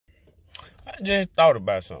just thought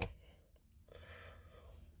about something.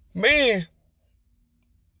 Men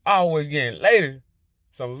always getting later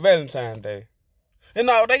some Valentine's Day. And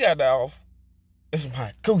all they got that off is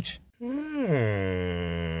my coochie.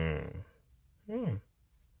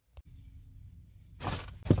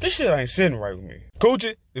 This shit ain't sitting right with me.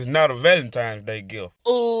 Coochie is not a Valentine's Day gift.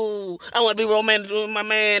 Ooh, I want to be romantic with my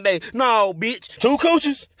man day. No, bitch. 2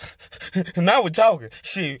 coochies? Now we're talking.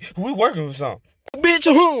 Shit, we working with something.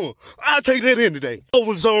 Bitch, I'll take that in today.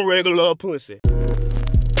 Over some regular pussy.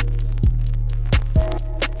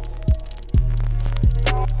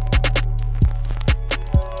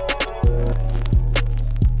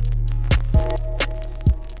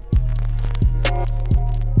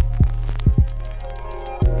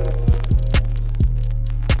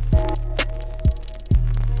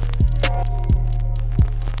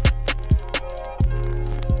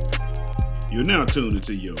 You're now tuned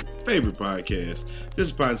into your favorite podcast. This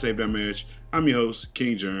is Poddin Saved Our Marriage. I'm your host,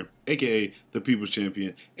 King Germ, a.k.a. the People's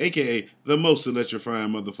Champion, a.k.a. the most electrifying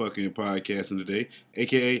motherfucking podcast in the day,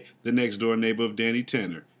 a.k.a. the next door neighbor of Danny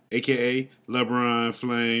Tanner, a.k.a. LeBron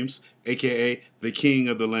Flames, a.k.a. the King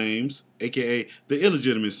of the Lames, a.k.a. the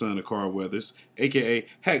illegitimate son of Carl Weathers, a.k.a.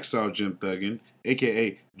 Hacksaw Jim Thuggin,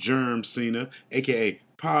 a.k.a. Germ Cena, a.k.a.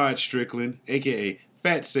 Pod Strickland, a.k.a.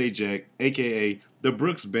 Fat Sajak, a.k.a. the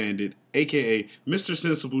Brooks Bandit, a.k.a. Mr.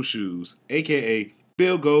 Sensible Shoes, a.k.a.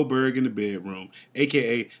 Bill Goldberg in the bedroom,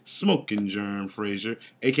 a.k.a. Smoking Germ Frazier,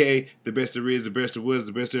 a.k.a. the best there is, the best there was,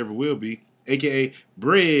 the best there ever will be, a.k.a.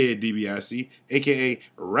 Bread DiBiase, a.k.a.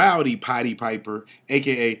 Rowdy Potty Piper,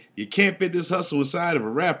 a.k.a. You can't fit this hustle inside of a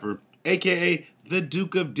rapper, a.k.a. the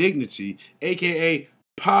Duke of Dignity, a.k.a.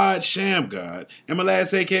 Pod Sham God, and my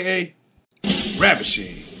last a.k.a.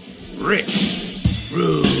 Ravishing Rick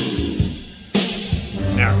Rude.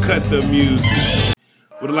 Now cut the music.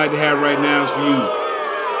 What I'd like to have right now is for you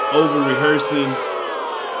over-rehearsing,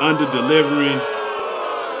 under-delivering,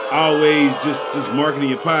 always just marketing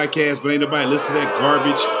your podcast, but ain't nobody listen to that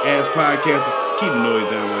garbage-ass podcast. Keep the noise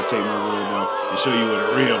down while I take my robe off and show you what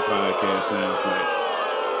a real podcast sounds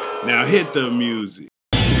like. Now hit the music.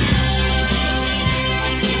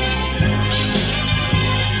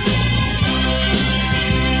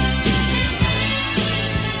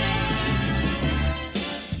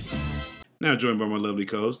 Now joined by my lovely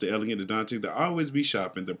co-host, the elegant, the daunting, the always be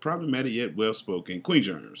shopping, the problematic yet well-spoken Queen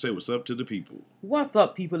Germ. Say what's up to the people. What's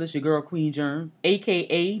up, people? It's your girl, Queen Germ,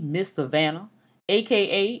 a.k.a. Miss Savannah,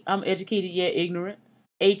 a.k.a. I'm educated yet ignorant,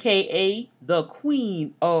 a.k.a. the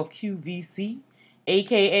Queen of QVC,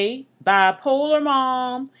 a.k.a. Bipolar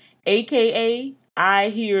Mom, a.k.a. I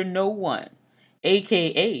hear no one,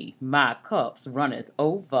 a.k.a. my cups runneth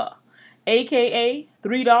over, a.k.a.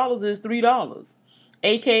 $3 is $3.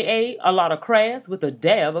 A.K.A. a lot of crass with a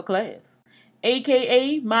dab of class.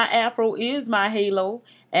 A.K.A. my afro is my halo.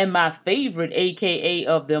 And my favorite A.K.A.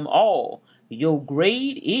 of them all. Your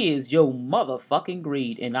grade is your motherfucking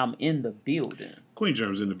grade. And I'm in the building. Queen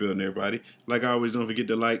Germ's in the building, everybody. Like always, don't forget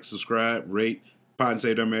to like, subscribe, rate, Poddin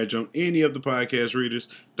Saved Our Marriage on any of the podcast readers.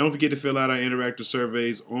 Don't forget to fill out our interactive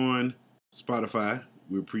surveys on Spotify.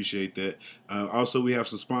 We appreciate that. Also, we have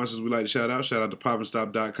some sponsors we like to shout out. Shout out to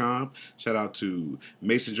PopandStop.com. Shout out to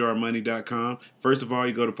MasonJarMoney.com. First of all,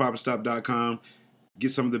 you go to PopandStop.com.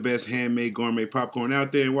 Get some of the best handmade gourmet popcorn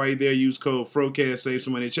out there. And while you're there, use code FROCAST, save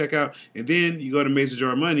some money at checkout. And then you go to Mason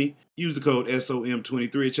Jar Money. Use the code SOM23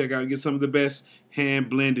 at checkout and get some of the best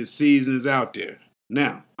hand-blended seasonings out there.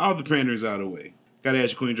 Now, all the panderings out of the way. Gotta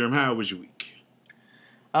ask you, Queen Germ, how was your week?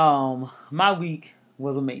 My week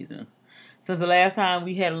was amazing. Since the last time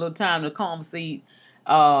we had a little time to conversate.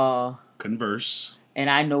 Converse. And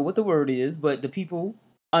I know what the word is, but the people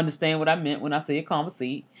understand what I meant when I said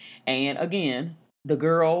conversate. And again, the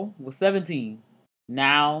girl was 17.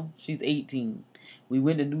 Now she's 18. We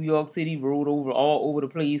went to New York City, rode all over the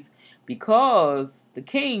place because the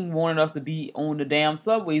king wanted us to be on the damn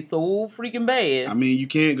subway so freaking bad. I mean, you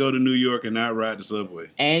can't go to New York and not ride the subway.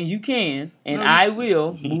 And you can. And I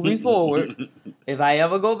will, moving forward. If I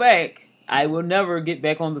ever go back, I will never get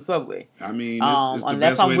back on the subway. I mean, it's the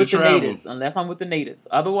unless best I'm way with to the travel. natives. Unless I'm with the natives.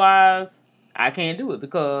 Otherwise, I can't do it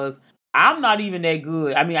because I'm not even that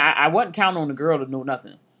good. I mean, I wasn't counting on the girl to know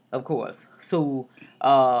nothing, of course. So,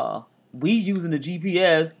 we using the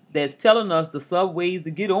GPS that's telling us the subways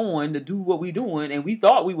to get on to do what we're doing, and we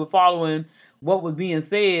thought we were following what was being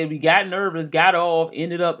said. We got nervous, got off,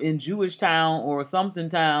 ended up in Jewish town or something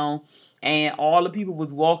town, and all the people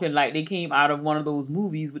was walking like they came out of one of those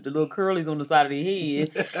movies with the little curlies on the side of their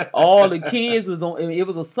head. All the kids was on. It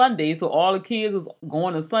was a Sunday, so all the kids was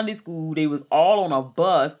going to Sunday school. They was all on a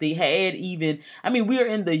bus. They had even. I mean, we are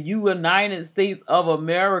in the United States of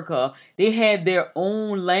America. They had their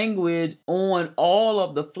own language on all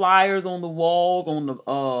of the flyers on the walls, on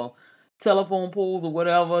the telephone poles or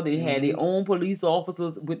whatever. They had their own police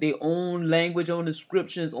officers with their own language on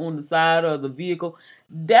descriptions on the side of the vehicle.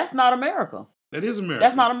 That's not America. That is America.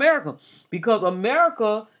 That's not America. Because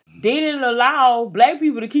America, they didn't allow black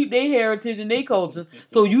people to keep their heritage and their culture.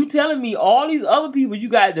 So you telling me all these other people, you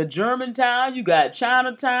got the Germantown, you got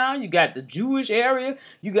Chinatown, you got the Jewish area,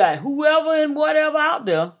 you got whoever and whatever out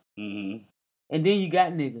there. And then you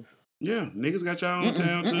got niggas. Yeah, niggas got y'all own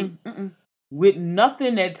town too. With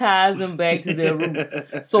nothing that ties them back to their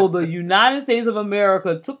roots. So the United States of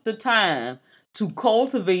America took the time to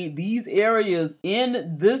cultivate these areas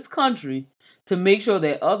in this country to make sure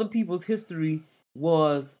that other people's history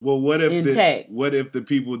was intact. What if the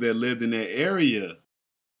people that lived in that area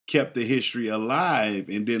kept the history alive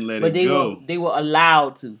and didn't let it go? They were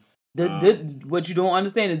allowed to. What you don't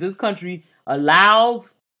understand is this country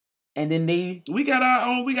allows. And then we got our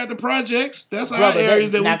own. We got the projects. That's our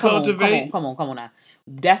areas that we cultivate. Come on now.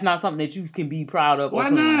 That's not something that you can be proud of. Why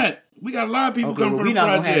not? We got a lot of people come from the projects. We're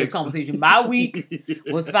not gonna have this conversation. My week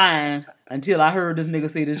was fine until I heard this nigga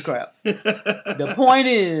say this crap. The point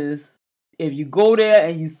is, if you go there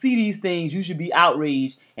and you see these things, you should be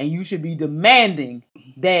outraged and you should be demanding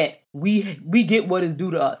that we get what is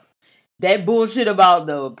due to us. That bullshit about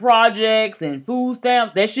the projects and food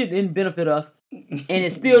stamps, that shit didn't benefit us. And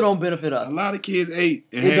it still don't benefit us. A lot of kids ate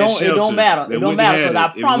and had shelter. It don't matter. It don't matter because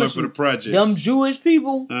I promise you, them Jewish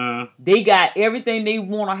people, they got everything they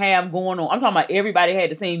want to have going on. I'm talking about everybody had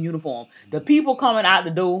the same uniform. The people coming out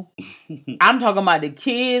the door, I'm talking about the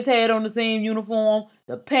kids had on the same uniform.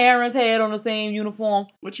 The parents had on the same uniform.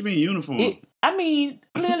 What you mean uniform?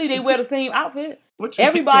 Clearly they wear the same outfit.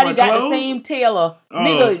 Everybody got the same tailor.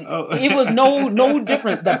 It was no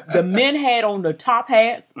different. The men had on the top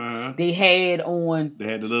hats. They had the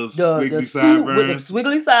little squiggly sideburns. With the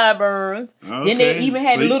squiggly sideburns. Okay. Then they even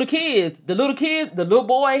had the little kids. The little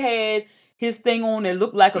boy had his thing on that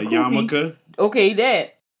looked like a kufi. Yarmulke. Okay,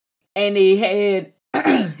 that. And they had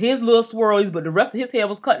his little swirlies, but the rest of his hair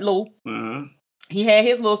was cut low. He had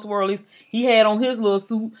his little swirlies. He had on his little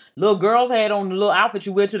suit. Little girls had on the little outfit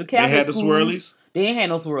you wear to the Catholic school. They had the swirlies? They ain't had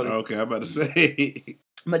no swirlies. Okay, I'm about to say.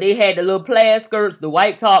 But they had the little plaid skirts, the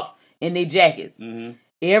white tops, and their jackets.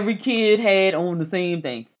 Every kid had on the same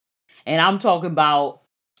thing. And I'm talking about,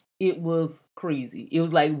 it was crazy. It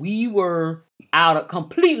was like we were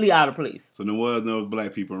completely out of place. So there was no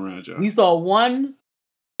black people around y'all? We saw one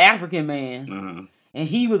African man. And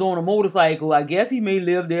he was on a motorcycle. I guess he may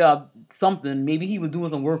live there or something. Maybe he was doing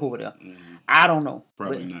some work over there. I don't know.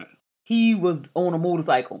 Probably not. He was on a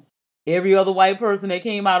motorcycle. Every other white person that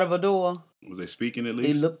came out of a door. Was they speaking at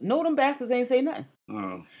least? No, them bastards ain't say nothing.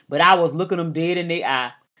 Oh. But I was looking them dead in their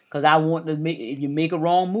eye. Because I want to if you make a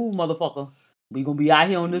wrong move, motherfucker, we going to be out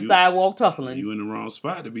here on this sidewalk tussling. You in the wrong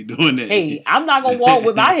spot to be doing that. Hey, I'm not going to walk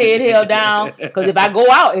with my head held down. Because if I go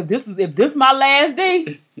out, if this my last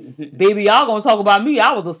day, baby, y'all going to talk about me.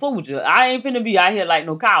 I was a soldier. I ain't finna be out here like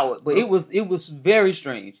no coward. But it was very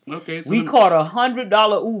strange. Okay. So we caught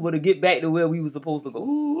 $100 Uber to get back to where we were supposed to go.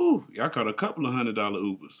 Ooh, y'all caught a couple of $100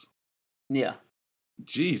 Ubers. Yeah.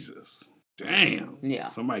 Jesus. Damn. Yeah.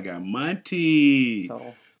 Somebody got money.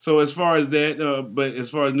 So as far as that, but as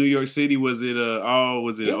far as New York City, was it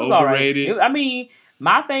overrated? Right.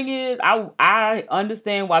 My thing is, I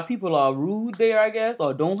understand why people are rude there, I guess,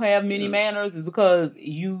 or don't have many manners, is because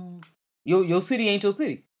your city ain't your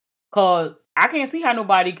city. Cause I can't see how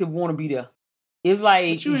nobody could want to be there. It's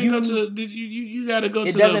like but you gotta go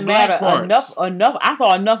to the black parts. It doesn't matter. Enough. I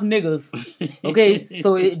saw enough niggas. Okay,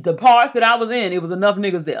 so the parts that I was in, it was enough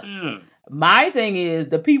niggas there. Yeah. My thing is,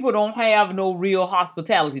 the people don't have no real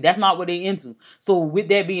hospitality. That's not what they into. So with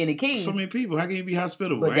that being the case, so many people, how can you be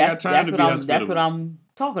hospitable? I ain't got time to be hospitable. That's what I'm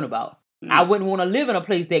talking about. Yeah. I wouldn't want to live in a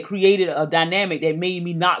place that created a dynamic that made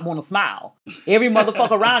me not want to smile. Every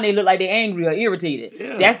motherfucker around, they look like they're angry or irritated.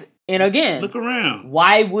 Yeah. And again, look around.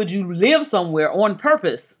 Why would you live somewhere on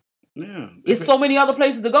purpose? Yeah. It's so many other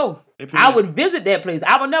places to go. I would visit that place.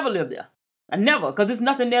 I would never live there. I never, because there's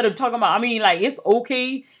nothing there to talk about. It's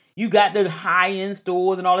okay. You got the high-end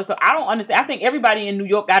stores and all that stuff. I don't understand. I think everybody in New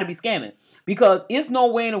York got to be scamming because it's no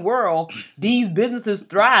way in the world these businesses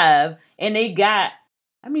thrive and they got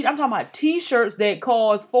I mean, I'm talking about T-shirts that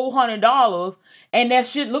cost $400, and that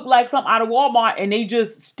shit look like something out of Walmart, and they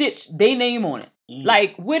just stitched their name on it.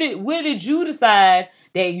 Like, where did you decide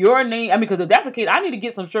that your name? I mean, because if that's the case, I need to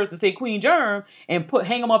get some shirts that say Queen Germ and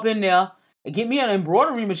hang them up in there, and get me an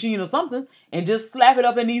embroidery machine or something, and just slap it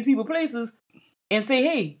up in these people places, and say,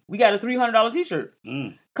 hey, we got a $300 T-shirt.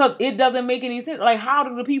 Because it doesn't make any sense. Like, how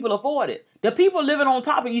do the people afford it? The people living on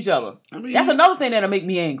top of each other. I mean, that's another thing that'll make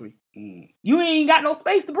me angry. You ain't got no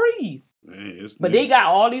space to breathe. Man, but they got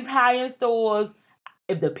all these high-end stores.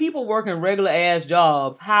 If the people working regular-ass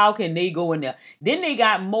jobs, how can they go in there? Then they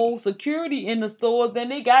got more security in the stores than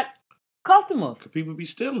they got customers. People be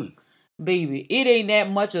stealing. Baby, it ain't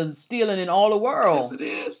that much of stealing in all the world. Yes, it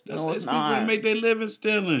is. That's people that make their living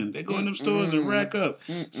stealing. They go in them stores and rack up.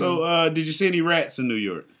 So, did you see any rats in New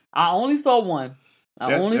York? I only saw one.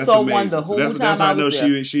 I only saw one the whole time that's how I was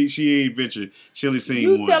there. She ain't ventured. She only seen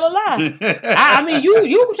one. You tell a lie. I mean,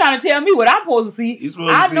 you trying to tell me what I'm supposed to see.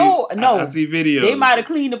 No. I see videos. They might have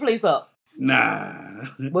cleaned the place up. Nah.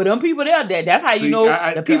 But them people there, that's how you know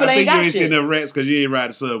the people ain't got shit. I think you ain't seen enough rats because you ain't ride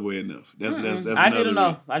the subway enough. That's I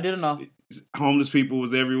didn't know. Homeless people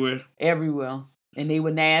was everywhere? Everywhere. And they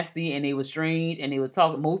were nasty and they were strange and they were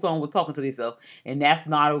talking, most of them was talking to themselves. And that's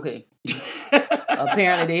not okay.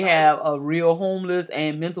 Apparently they have a real homeless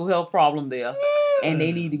and mental health problem there. And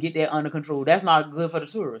they need to get that under control. That's not good for the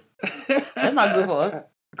tourists. That's not good for us.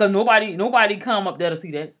 Because nobody come up there to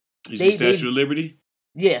see that. You see Statue of Liberty?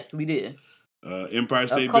 Yes, we did. Empire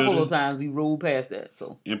State Building? A couple of times we rode past that.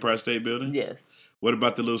 So Empire State Building? Yes. What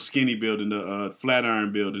about the little skinny building, the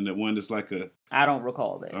Flatiron building, that one that's like a... I don't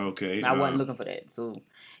recall that. Okay. I wasn't looking for that. So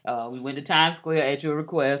we went to Times Square at your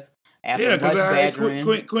request. Yeah,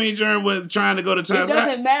 because Queen Germ was trying to go to Times Square. It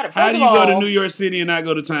doesn't matter. How do you go to New York City and not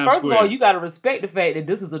go to Times Square? First of all, you got to respect the fact that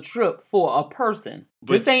this is a trip for a person.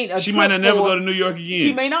 But this ain't a she might not never go to New York again.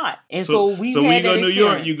 She may not. And so when you go to New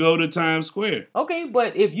York, you go to Times Square. Okay,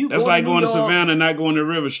 but if you That's go like to going New to York, Savannah and not going to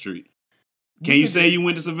River Street. Can you say you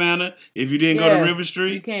went to Savannah if you didn't go to River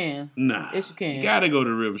Street? You can. Nah. Yes, you can. You gotta go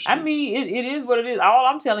to River Street. I mean, it is what it is. All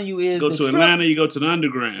I'm telling you is go to Atlanta, you go to the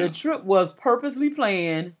Underground. The trip was purposely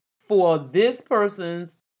planned for this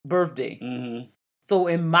person's birthday. Mm-hmm. So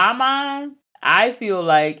in my mind, I feel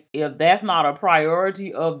like if that's not a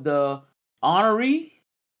priority of the honoree,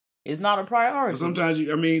 it's not a priority. Sometimes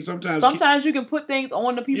you can put things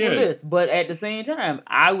on the people list, but at the same time,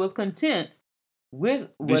 I was content with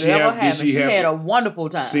whatever happened. She had a wonderful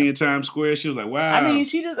time. Seeing Times Square, she was like, wow. I mean,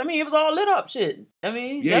 it was all lit up shit. I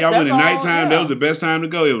mean, y'all went at nighttime. That was the best time to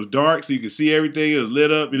go. It was dark, so you could see everything. It was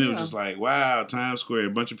lit up, and it was just like, wow, Times Square. A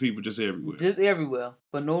bunch of people just everywhere. Just everywhere,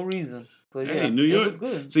 for no reason. But New York. It was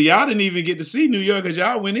good. So y'all didn't even get to see New York because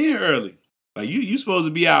y'all went in early. Like, you supposed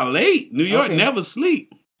to be out late. New York never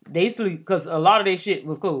sleep. They sleep because a lot of their shit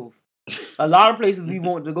was closed. A lot of places we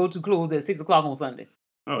wanted to go to closed at 6 o'clock on Sunday.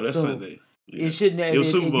 Oh, that's Sunday. Yeah. It shouldn't. It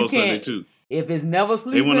was Super Bowl Sunday too. If it's never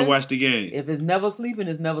sleeping, they want to watch the game. If it's never sleeping,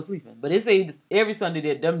 it's never sleeping. But it says every Sunday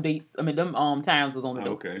that them times was on the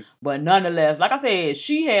door. Okay. But nonetheless, like I said,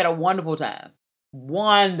 she had a wonderful time.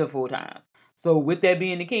 Wonderful time. So with that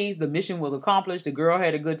being the case, the mission was accomplished. The girl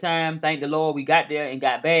had a good time. Thank the Lord we got there and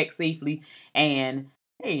got back safely. And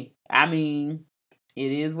hey, I mean,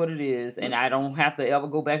 it is what it is. And I don't have to ever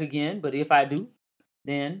go back again. But if I do,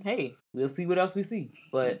 then hey, we'll see what else we see.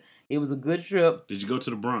 But it was a good trip. Did you go to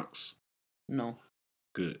the Bronx? No.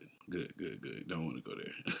 Good. Don't want to go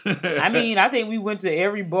there. I mean, I think we went to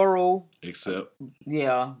every borough except.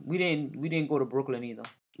 Yeah, we didn't go to Brooklyn either.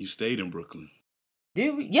 You stayed in Brooklyn.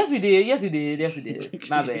 Did we? Yes, we did.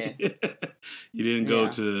 My bad. You didn't go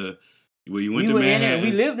to. Well, you went to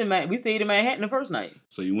Manhattan. We stayed in Manhattan the first night.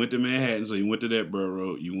 So you went to Manhattan. So you went to that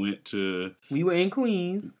borough. You went to. We were in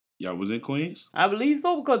Queens. Y'all was in Queens? I believe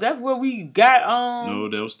so because that's where we got. No,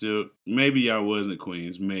 that was still. Maybe y'all wasn't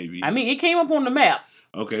Queens. Maybe. I mean, it came up on the map.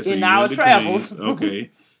 Okay, so in you our went to travels. Queens. Okay,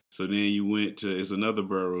 so then you went to. It's another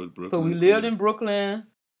borough, Brooklyn. So we lived in Brooklyn.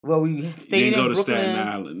 Well, we stayed in Brooklyn. You didn't go to Staten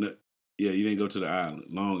Island. No, yeah, you didn't go to the island,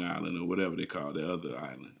 Long Island or whatever they call the other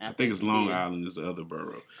island. I think it's Long Island is the other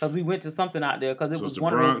borough. Because we went to something out there because it was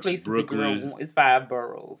one of those places. Brooklyn. It's 5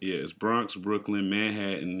 boroughs. Yeah, it's Bronx, Brooklyn,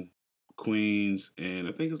 Manhattan, Queens, and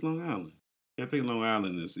I think it's Long Island. I think Long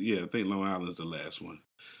Island is the last one.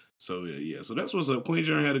 So yeah. So that's what's up. Queen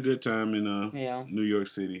Germ had a good time in New York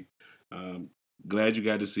City. Glad you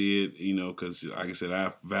got to see it, because like I said,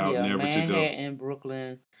 I vowed never to go. Manhattan,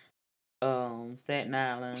 Brooklyn, Staten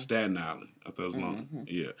Island. I thought it was long. Mm-hmm.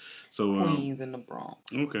 Yeah. So Queens and the Bronx.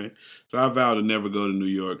 Okay. So I vowed to never go to New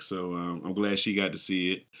York. So I'm glad she got to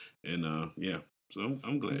see it. And So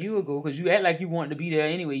I'm glad. You would go because you act like you wanted to be there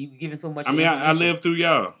anyway. You giving so much. I mean, I lived through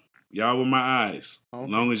y'all. Y'all were my eyes. Okay. As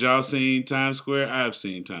long as y'all seen Times Square, I've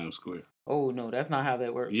seen Times Square. Oh no, that's not how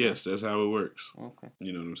that works. Yes, that's how it works. Okay.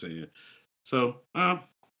 You know what I'm saying? So,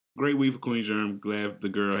 great week for Queen Germ. Glad the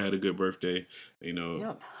girl had a good birthday. You know.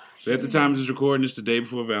 Yep. So at the time of this recording, it's the day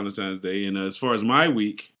before Valentine's Day. And as far as my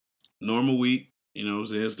week, normal week, you know,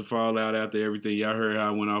 so it's the fallout after everything. Y'all heard how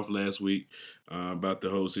I went off last week about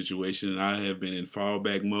the whole situation. And I have been in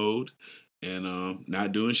fallback mode and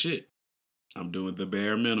not doing shit. I'm doing the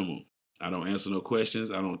bare minimum. I don't answer no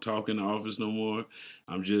questions. I don't talk in the office no more.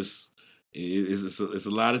 I'm just, it's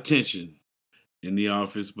a lot of tension in the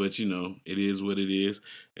office, but you know, it is what it is.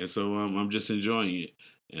 And so I'm just enjoying it.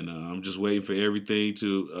 And I'm just waiting for everything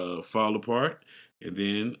to fall apart. And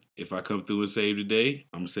then if I come through and save the day,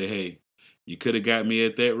 I'm going to say, hey, you could have got me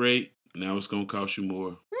at that rate. Now it's going to cost you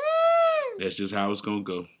more. That's just how it's going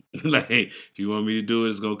to go. Like, hey, if you want me to do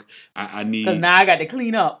it, it's going to, I need. Because now I got to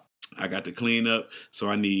clean up. I got to clean up. So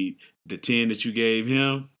I need the 10 that you gave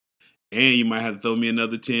him. And you might have to throw me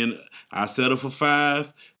another 10. I'll settle for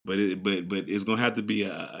 5. But it's going to have to be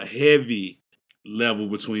a heavy level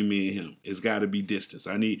between me and him. It's got to be distance.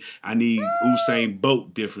 I need Usain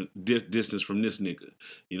Bolt distance from this nigga.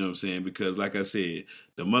 You know what I'm saying? Because like I said,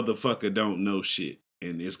 the motherfucker don't know shit,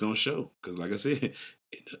 and it's gonna show. Because like I said,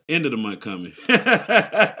 end of the month coming,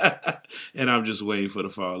 and I'm just waiting for the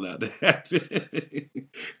fallout to happen.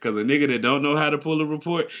 Because a nigga that don't know how to pull a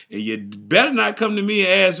report, and you better not come to me and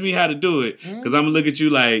ask me how to do it. Because I'm gonna look at you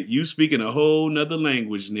like you speaking a whole nother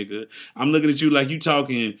language, nigga. I'm looking at you like you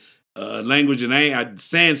talking language and ain't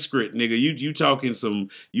Sanskrit, nigga. You talking some,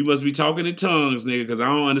 you must be talking in tongues, nigga, because I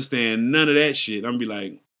don't understand none of that shit. I'm be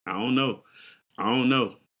like, I don't know.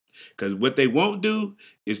 Because what they won't do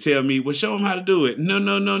is tell me, well, show him how to do it.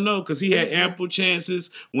 No, because he had ample chances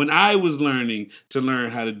when I was learning to learn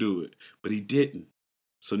how to do it, but he didn't.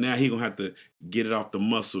 So now he gonna have to get it off the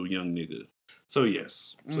muscle, young nigga. So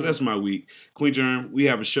yes, so that's my week. Queen Germ, we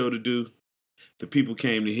have a show to do. The people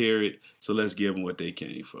came to hear it, so let's give them what they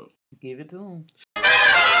came for. Give it to them.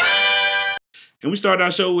 And we start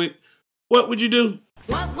our show with, what would you do?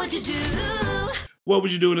 What would you do? What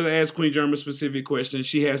would you do to ask Queen Germ a specific question?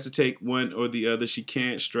 She has to take one or the other. She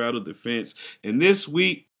can't straddle the fence. And this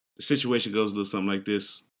week, the situation goes a little something like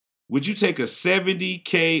this. Would you take a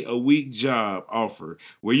 $70K a week job offer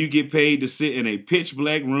where you get paid to sit in a pitch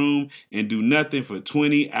black room and do nothing for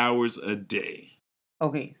 20 hours a day?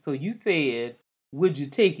 Okay, so you said, would you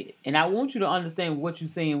take it? And I want you to understand what you're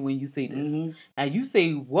saying when you say this. Mm-hmm. Now, you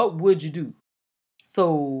say, what would you do?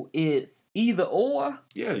 So it's either or?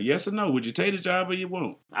 Yeah, yes or no. Would you take the job or you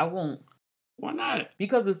won't? I won't. Why not?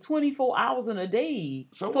 Because it's 24 hours in a day.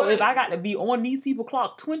 So if I got to be on these people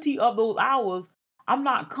clock 20 of those hours, I'm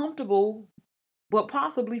not comfortable, but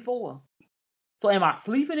possibly 4. So am I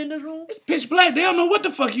sleeping in this room? It's pitch black. They don't know what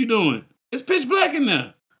the fuck you doing. It's pitch black in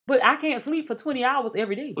there. But I can't sleep for 20 hours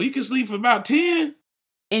every day. Well, you can sleep for about 10.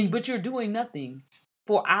 But you're doing nothing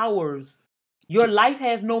for hours. Your life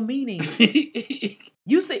has no meaning.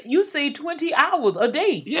 You say 20 hours a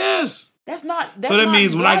day. Yes. That's not. So that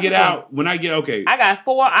means when I get out, okay. I got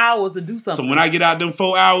 4 hours to do something. So when I get out them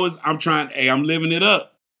 4 hours, I'm living it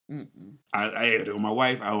up. Mm-mm. My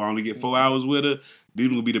wife, I only get 4 hours with her. These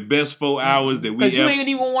will be the best 4 hours that we Because you ain't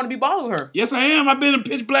even want to be bothered with her. Yes, I am. I've been in a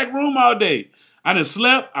pitch black room all day. I done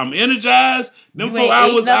slept. I'm energized. Them You 4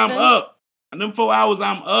 hours, I'm nothing? up. Them 4 hours,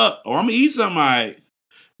 I'm up. Or I'm going to eat something, all right.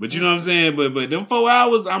 But you know what I'm saying? But them 4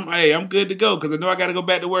 hours, I'm good to go. Because I know I got to go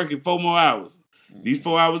back to work in 4 more hours. These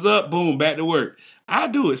 4 hours up, boom, back to work. I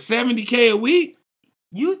do it. $70K a week.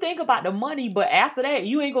 You think about the money, but after that,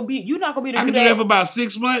 you're not gonna be able to do that. I can do that for about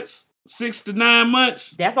 6 months. 6 to 9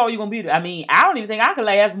 months. That's all you're gonna be. I mean, I don't even think I could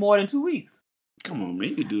last more than 2 weeks. Come on, man.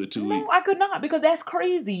 You could do it 2 weeks. No, I could not, because that's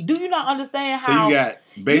crazy. Do you not understand how? So you got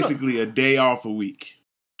basically a day off a week.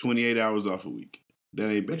 28 hours off a week. That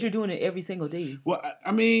ain't bad. But you're doing it every single day. Well,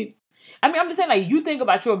 I mean, I'm just saying, like, you think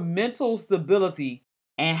about your mental stability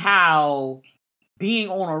and how being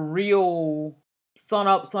on a real sun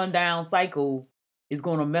up, sundown cycle is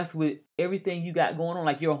going to mess with everything you got going on,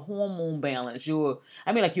 like your hormone balance, your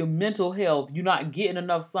mental health. You're not getting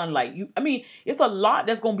enough sunlight. It's a lot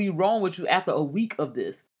that's going to be wrong with you after a week of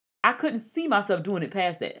this. I couldn't see myself doing it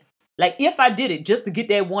past that. Like, if I did it just to get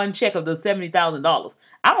that one check of the $70,000,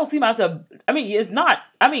 I don't see myself.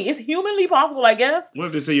 It's humanly possible, I guess. What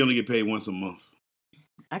if they say you only get paid once a month?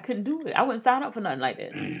 I couldn't do it. I wouldn't sign up for nothing like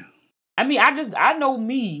that. Damn. I know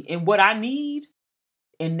me and what I need,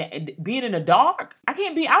 and being in the dark. We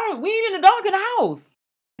ain't in the dark in the house.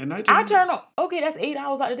 And I turn on, okay, that's 8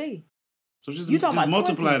 hours out of the day. So just You talking about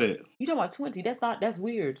multiply 20. You talking about 20? That's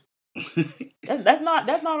weird. That's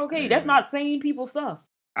not okay. That's not sane people stuff.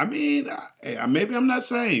 I mean, maybe I'm not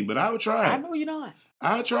sane, but I would try it. I know you're not.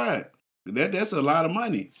 I'll try it. That's a lot of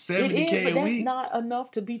money. $70K it is, but a week. That's not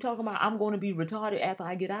enough to be talking about. I'm going to be retarded after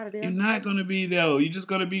I get out of there. You're not going to be though. You're just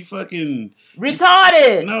going to be fucking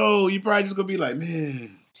retarded. No, you're probably just going to be like,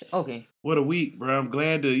 man. Okay. What a week, bro. I'm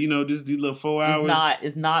glad to, these little 4 hours.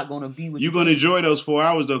 It's not going to be what you're going to enjoy those 4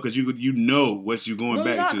 hours though, because you know what you're going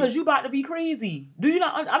back to. Because you about to be crazy. Do you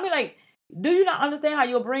not? I mean, like, do you not understand how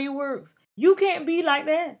your brain works? You can't be like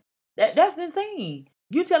that. That's insane.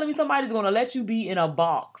 You telling me somebody's going to let you be in a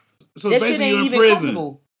box? So that basically, shit ain't you're in even prison.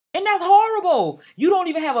 comfortable. And that's horrible. You don't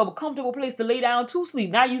even have a comfortable place to lay down to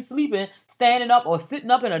sleep. Now you sleeping, standing up or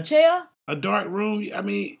sitting up in a chair. A dark room. I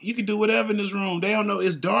mean, you can do whatever in this room. They don't know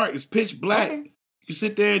it's dark. It's pitch black. Okay. You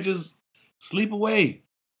sit there and just sleep away.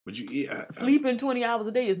 But sleeping 20 hours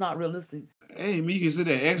a day is not realistic. Hey, you can sit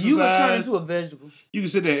there and exercise. You would turn into a vegetable. You can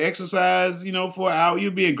sit there and exercise, for an hour.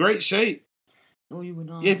 You'll be in great shape. No, you would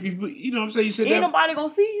not. If you know what I'm saying, you sit there. Ain't nobody gonna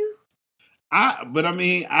see you. But I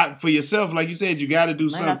mean, for yourself, like you said, you got to do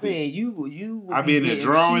something. Like I said, you. I be in there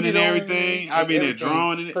drawing and everything. I be in there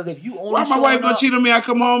drawing and because if you only why my wife gonna cheat on me? I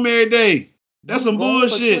come home every day. That's some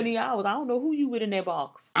bullshit. For 20 hours. I don't know who you with in that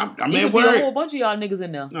box. I'm at work. Be a whole bunch of y'all niggas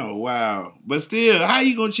in there. No, wow. But still, how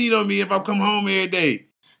you gonna cheat on me if I come home every day?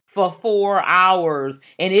 For 4 hours,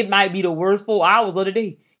 and it might be the worst 4 hours of the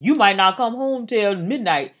day. You might not come home till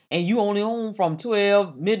midnight, and you only home from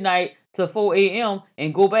 12 midnight to 4 a.m.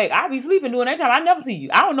 and go back. I be sleeping during that time. I never see you.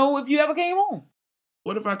 I don't know if you ever came home.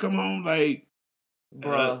 What if I come home like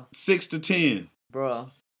 6 to 10?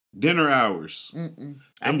 Bruh. Dinner hours. Them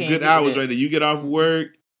good hours right there. You get off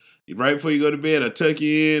work, right before you go to bed, I tuck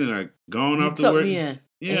you in and I gone off to work. Tuck me in.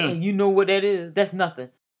 Yeah. And you know what that is? That's nothing.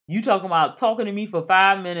 You talking about talking to me for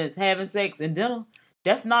 5 minutes, having sex and dinner.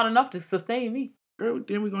 That's not enough to sustain me. Girl,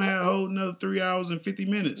 then we're going to have a whole another 3 hours and 50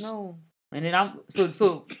 minutes. No. And then I'm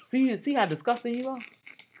so see how disgusting you are?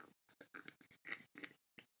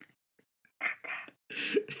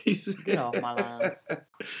 Get off my line.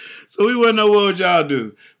 So we want to know, what would y'all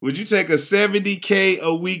do? Would you take a $70K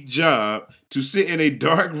a week job to sit in a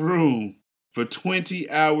dark room for 20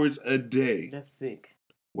 hours a day? That's sick.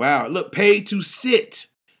 Wow. Look, paid to sit.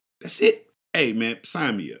 That's it. Hey, man,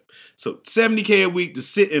 sign me up. So $70K a week to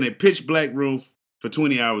sit in a pitch black room for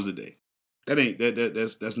 20 hours a day.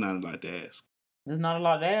 That's not a lot to ask. That's not a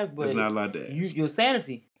lot to ask, but it's not a lot to ask. Use your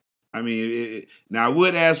sanity. I mean, now I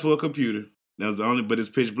would ask for a computer. That was the only, but it's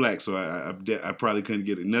pitch black, so I probably couldn't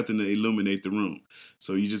get it. Nothing to illuminate the room.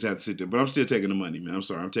 So you just have to sit there. But I'm still taking the money, man. I'm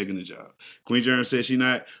sorry. I'm taking the job. Queen Jerm says she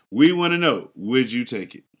not. We want to know, would you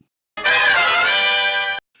take it?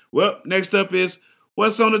 Well, next up is,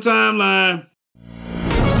 what's on the timeline?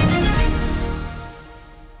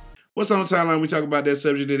 What's on the timeline? We talk about that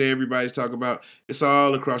subject that everybody's talking about. It's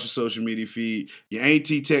all across your social media feed. Your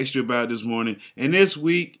auntie texted you about this morning. And this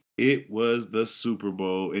week, it was the Super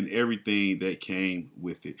Bowl and everything that came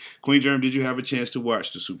with it. Queen Germ, did you have a chance to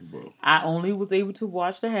watch the Super Bowl? I only was able to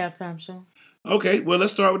watch the halftime show. Okay, well,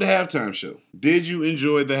 let's start with the halftime show. Did you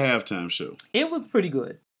enjoy the halftime show? It was pretty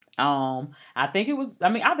good. I think it was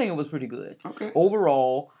pretty good. Okay.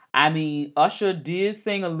 Overall, I mean, Usher did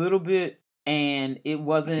sing a little bit, and it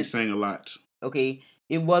wasn't. He sang a lot. Okay,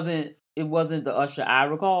 it wasn't the Usher I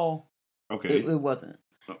recall. Okay. It wasn't.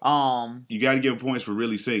 You got to give points for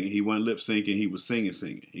really singing. He wasn't lip syncing. He was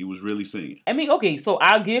singing. He was really singing. I mean, okay, so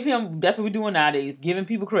I'll give him. That's what we're doing nowadays, giving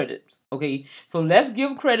people credits. Okay, so let's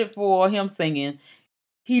give credit for him singing.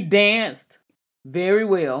 He danced very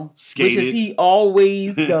well, Skated. Which is he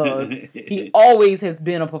always does. He always has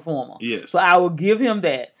been a performer. Yes. So I will give him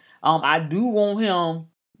that. I do want him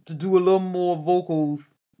to do a little more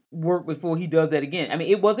vocals work before he does that again. I mean,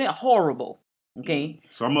 it wasn't horrible. Okay,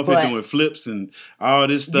 so I'm up here doing flips and all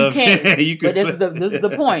this stuff. But this is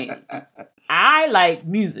the point. I like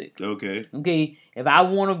music. Okay. If I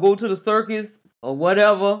want to go to the circus or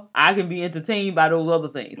whatever, I can be entertained by those other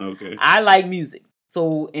things. Okay. I like music.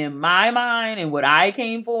 So in my mind, and what I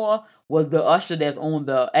came for was the Usher that's on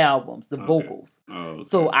the albums, the vocals. Oh, okay.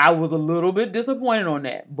 So I was a little bit disappointed on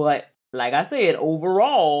that, but like I said,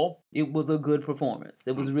 overall, it was a good performance.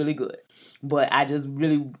 It was really good. But I just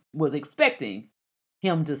really was expecting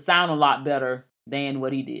him to sound a lot better than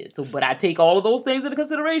what he did. So, but I take all of those things into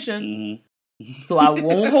consideration. Mm-hmm. So I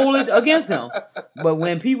won't hold it against him. But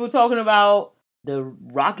when people talking about the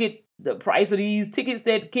price of these tickets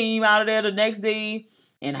that came out of there the next day,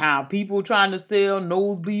 and how people trying to sell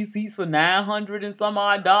nosebleed seats for $900 and some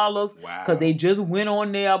odd dollars, because they just went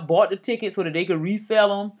on there, bought the ticket so that they could resell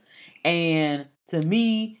them. And To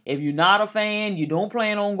me, if you're not a fan, you don't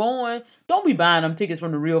plan on going, don't be buying them tickets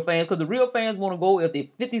from the real fans, because the real fans want to go. If they're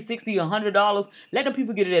 $50, $60, $100, let them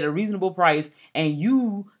people get it at a reasonable price, and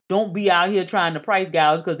you don't be out here trying to price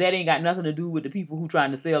gouge, because that ain't got nothing to do with the people who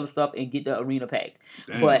trying to sell the stuff and get the arena packed.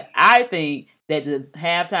 Damn. But I think that the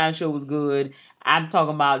halftime show was good. I'm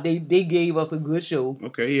talking about they gave us a good show.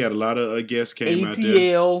 Okay, he had a lot of guests came out there.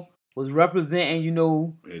 ATL was representing, And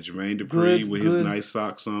Jermaine Dupri with his nice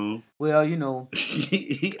socks on. Well, he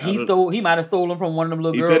might have stolen from one of them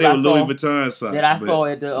little girls. He said they were Louis Vuitton socks that I saw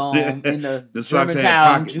at the in the socks had Germantown,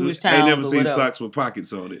 pockets. Jewish I town. ain't never seen socks with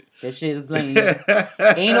pockets on it. That shit is lame.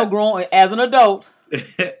 Ain't no grown as an adult.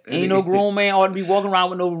 Ain't no grown man ought to be walking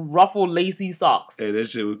around with no ruffled, lacy socks. Hey, that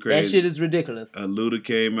shit was crazy. That shit is ridiculous. Luda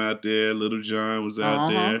came out there. Little John was out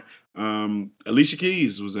there. Alicia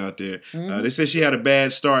Keys was out there. They said she had a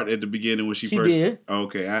bad start at the beginning when she first did.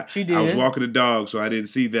 Okay, she did. I was walking the dog, so I didn't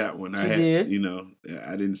see that one. She did.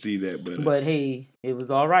 I didn't see that, but hey, it was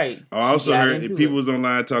all right. I also heard that people was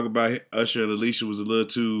online talk about Usher and Alicia was a little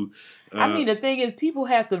too. I mean, the thing is, people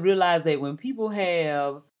have to realize that when people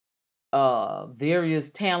have various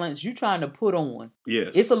talents you trying to put on.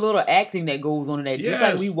 Yes. It's a little acting that goes on in that. Yes. Just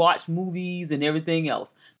like we watch movies and everything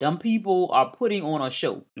else. Them people are putting on a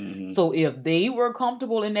show. Mm-hmm. So if they were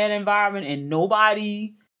comfortable in that environment and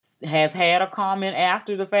nobody has had a comment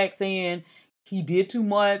after the fact saying he did too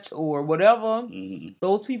much or whatever,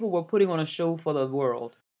 those people were putting on a show for the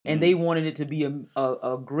world. And they wanted it to be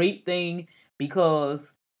a great thing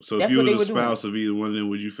because so if you were a spouse of either one of them,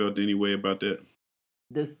 would you felt any way about that?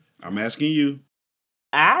 I'm asking you.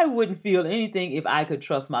 I wouldn't feel anything if I could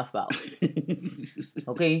trust my spouse.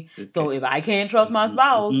 Okay? So if I can't trust my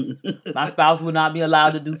spouse would not be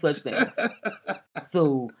allowed to do such things.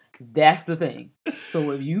 So that's the thing.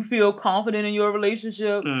 So if you feel confident in your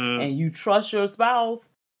relationship and you trust your spouse,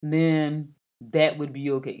 then that would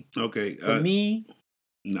be okay. Okay. For me,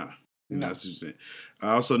 nah. No. That's what you're saying.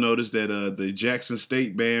 I also noticed that the Jackson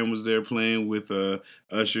State Band was there playing with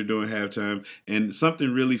Usher during halftime, and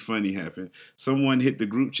something really funny happened. Someone hit the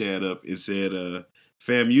group chat up and said,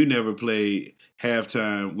 "Fam, you never played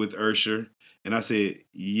halftime with Usher." And I said,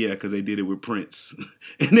 "Yeah, because they did it with Prince."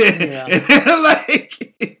 and then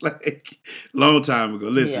like long time ago.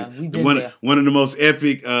 Listen, one of the most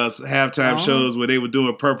epic halftime shows where they were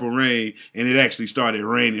doing Purple Rain, and it actually started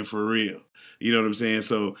raining for real. You know what I'm saying?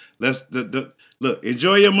 So let's look.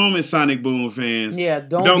 Enjoy your moment, Sonic Boom fans. Yeah,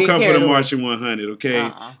 don't come for the Marching 100,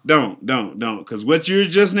 okay? Don't. Because what you're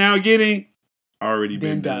just now getting already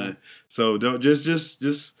been done. So don't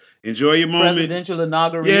just enjoy your moment. Presidential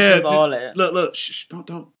inaugurations, all that. Look. Shh,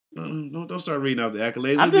 don't start reading off the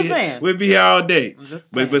accolades. I'm just saying. We'll be here all day. I'm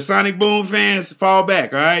just saying. But Sonic Boom fans, fall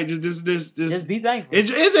back, all right? Just be thankful.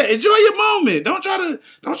 Enjoy your moment. Don't try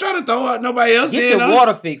to throw out nobody else. Get your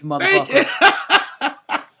water fixed, motherfucker.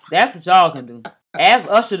 That's what y'all can do. Ask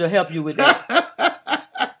Usher to help you with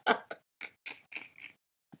that.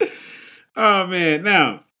 Oh man!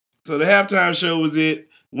 Now, so the halftime show was it.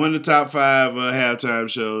 One of the top 5 halftime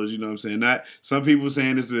shows. You know what I'm saying? Not some people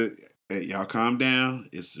saying it's hey, y'all calm down.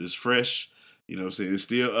 It's fresh. You know what I'm saying? There's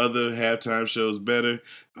still other halftime shows better.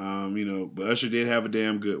 But Usher did have a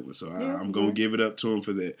damn good one. So I'm going to give it up to him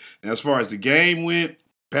for that. Now, as far as the game went,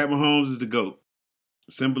 Pat Mahomes is the GOAT.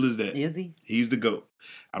 Simple as that. Is he? He's the GOAT.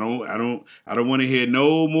 I don't want to hear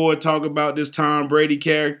no more talk about this Tom Brady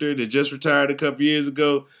character that just retired a couple years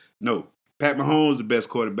ago. No. Pat Mahomes is the best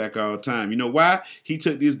quarterback of all time. You know why? He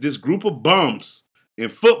took this group of bums in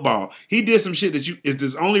football. He did some shit that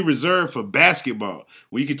is only reserved for basketball,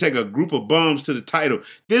 where you can take a group of bums to the title.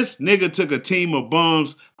 This nigga took a team of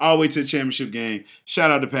bums all the way to the championship game. Shout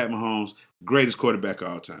out to Pat Mahomes, greatest quarterback of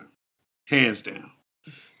all time. Hands down.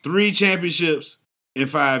 3 championships in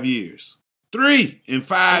 5 years. 3 in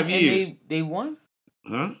 5 years. And they won?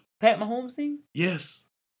 Huh? Pat Mahomes team? Yes.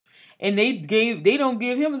 And they don't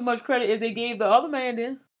give him as much credit as they gave the other man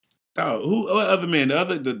then. Oh, what other man?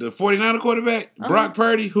 The 49er quarterback, Brock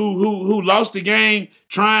Purdy, who lost the game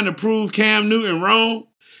trying to prove Cam Newton wrong.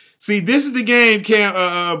 See, this is the game,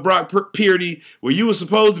 Brock Purdy, where you were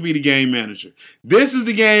supposed to be the game manager. This is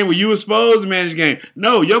the game where you were supposed to manage the game.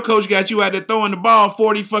 No, your coach got you out there throwing the ball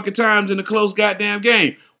 40 fucking times in a close goddamn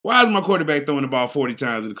game. Why is my quarterback throwing the ball 40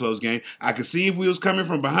 times in a close game? I could see if we was coming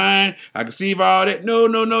from behind. I could see if all that.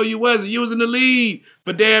 No, you wasn't. You was in the lead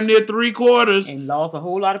for damn near 3 quarters. And lost a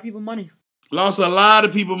whole lot of people money. Lost a lot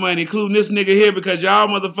of people money, including this nigga here, because y'all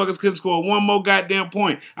motherfuckers couldn't score one more goddamn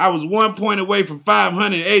point. I was 1 point away from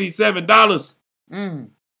 $587. And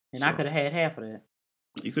I could have had half of that.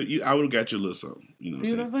 I would have got you a little something. You know see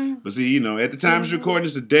what I'm saying? But see, at the time it's recording,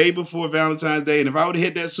 it's the day before Valentine's Day, and if I would have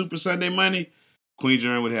hit that Super Sunday money, Queen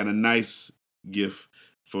Germ would have had a nice gift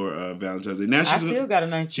for Valentine's Day. Now I still got a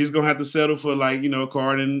nice. She's gonna have to settle for like a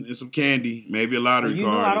card and some candy, maybe a lottery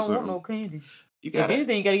card. I don't or something. want no candy. If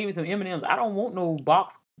anything, you gotta give me some M&Ms. I don't want no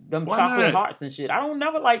box, them Why chocolate not? hearts and shit. I don't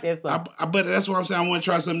never like that stuff. But that's what I'm saying. I want to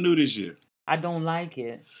try something new this year. I don't like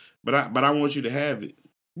it. But I want you to have it.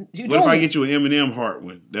 What if I get you an M&M heart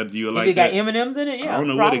one? That you like? If it got M&Ms in it, yeah. I don't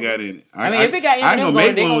know probably. what it got in it. If it got M&Ms, I ain't gonna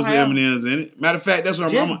make one with have... M&Ms in it. Matter of fact, that's what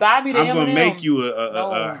Just buy me the I'm M&Ms. gonna make you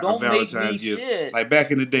a Valentine's gift, shit. like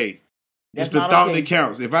back in the day. That's it's the thought that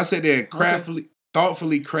counts. If I sit there and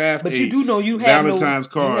thoughtfully craft, but you do know you have Valentine's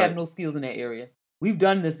card. You have no skills in that area. We've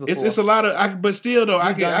done this before. It's a lot of, but still though,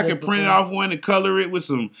 I can print it off one and color it with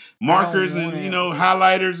some markers and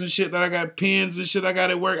highlighters and shit that I got, pens and shit I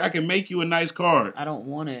got at work. I can make you a nice card. I don't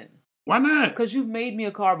want it. Why not? Because you've made me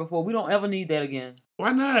a card before. We don't ever need that again.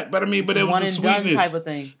 Why not? But it was the sweetness type of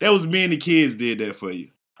thing. That was me and the kids did that for you.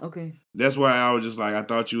 Okay. That's why I was just like, I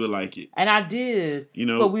thought you would like it. And I did.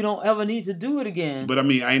 So we don't ever need to do it again. But I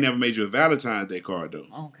ain't never made you a Valentine's Day card though.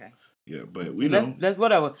 Okay. Yeah, but that's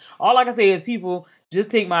whatever. All I can say is, people, just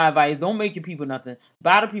take my advice. Don't make your people nothing.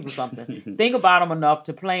 Buy the people something. Think about them enough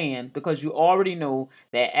to plan, because you already know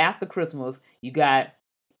that after Christmas you got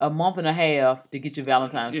a month and a half to get your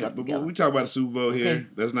Valentine's stuff together. But we talk about the Super Bowl here. Okay.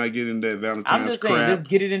 Let's not get into that Valentine's crap. I'm just saying, just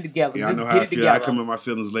get it in together. Yeah, I know how I feel. I come with my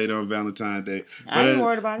feelings later on Valentine's Day. I ain't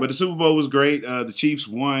worried about it. But the Super Bowl was great. The Chiefs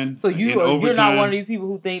won. So you're not one of these people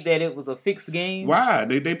who think that it was a fixed game? Why?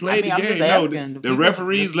 They played the game. No, the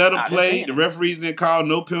referees let them play. The referees didn't call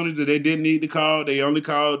no penalties that they didn't need to call. They only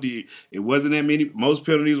called it wasn't that many. Most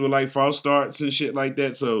penalties were like false starts and shit like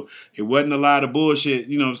that. So it wasn't a lot of bullshit,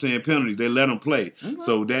 penalties. They let them play. Okay.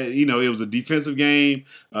 So that, it was a defensive game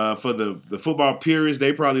for the football purists.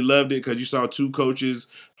 They probably loved it because you saw two coaches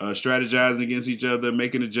strategizing against each other,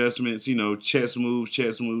 making adjustments, chess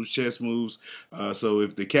moves. So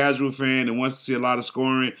if the casual fan that wants to see a lot of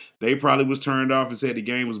scoring, they probably was turned off and said the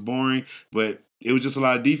game was boring, but it was just a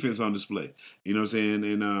lot of defense on display. You know what I'm saying?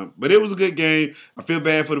 And but it was a good game. I feel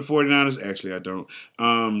bad for the 49ers. Actually, I don't.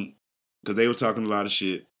 Because they was talking a lot of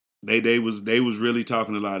shit. They was really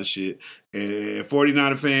talking a lot of shit. And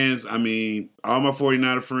 49er fans, all my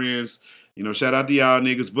 49er friends, shout out to y'all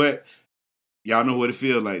niggas, but y'all know what it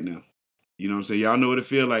feel like now. You know what I'm saying? Y'all know what it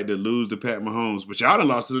feel like to lose to Pat Mahomes, but y'all done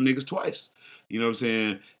lost to the niggas twice. You know what I'm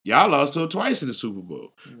saying? Y'all lost to him twice in the Super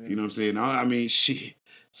Bowl. Mm-hmm. You know what I'm saying? Shit.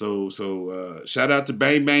 So shout out to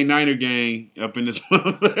Bang Bang Niner gang up in this But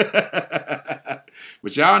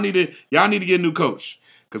y'all need to get a new coach.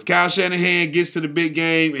 Because Kyle Shanahan gets to the big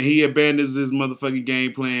game and he abandons his motherfucking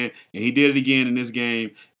game plan. And he did it again in this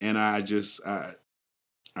game. And I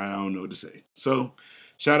don't know what to say. So,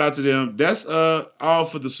 shout out to them. That's all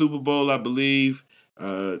for the Super Bowl, I believe.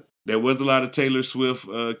 There was a lot of Taylor Swift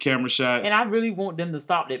camera shots. And I really want them to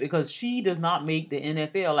stop that, because she does not make the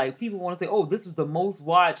NFL. Like, people want to say, oh, this was the most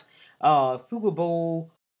watched Super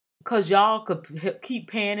Bowl, because y'all could keep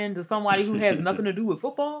panning to somebody who has nothing to do with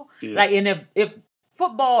football. Yeah. Like, and if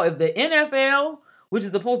the NFL, which is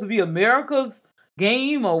supposed to be America's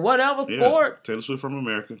game or whatever sport. Taylor Swift from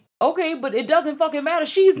America. Okay, but it doesn't fucking matter.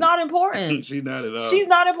 She's not important. She's not at all. She's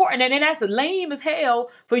not important. And that's lame as hell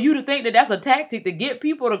for you to think that that's a tactic to get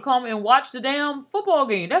people to come and watch the damn football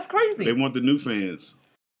game. That's crazy. They want the new fans.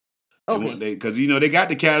 Okay. Because, they got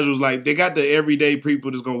the casuals, like, they got the everyday people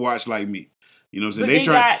that's going to watch like me. You know what I'm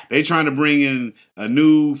saying? They trying to bring in a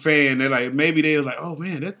new fan. They're like, maybe they're like, oh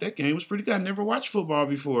man, that game was pretty good. I never watched football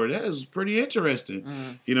before. That is pretty interesting.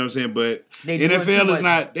 Mm. You know what I'm saying? But NFL is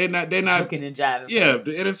not. They're not looking and jiving. Yeah,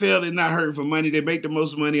 the NFL is not hurting for money. They make the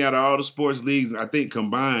most money out of all the sports leagues. I think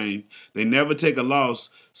combined, they never take a loss.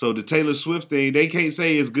 So the Taylor Swift thing, they can't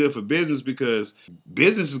say it's good for business, because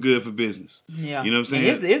business is good for business. Yeah. You know what I'm saying?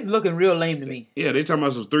 And it's looking real lame to me. Yeah, they talking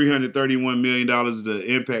about some $331 million,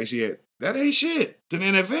 the impact she had. That ain't shit to the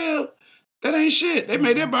NFL. That ain't shit. They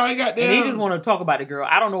made everybody goddamn. And they just want to talk about the girl.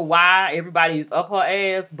 I don't know why everybody's up her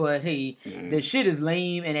ass, but hey, the shit is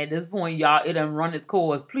lame. And at this point, y'all, it done run its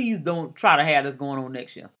course. Please don't try to have this going on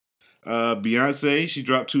next year. Beyonce, she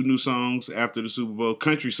dropped 2 new songs after the Super Bowl.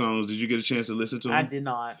 Country songs. Did you get a chance to listen to them? I did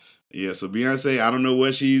not. Yeah, so Beyonce, I don't know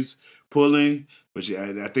what she's pulling, but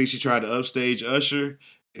I think she tried to upstage Usher.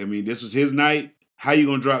 This was his night. How you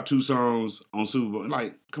gonna drop 2 songs on Super Bowl?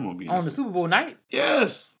 Like, come on, Beyonce. On the Super Bowl night?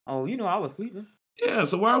 Yes. Oh, I was sleeping. Yeah,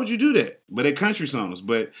 so why would you do that? But they're country songs,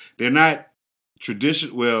 but they're not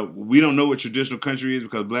traditional. Well, we don't know what traditional country is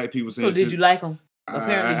because black people say. So did you like them?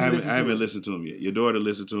 Apparently, I haven't listened to them yet. Your daughter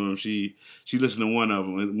listened to them. She listened to one of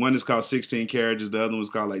them. One is called 16 Carriages. The other one's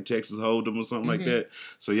called like Texas Hold'em or something like that.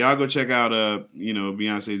 So y'all go check out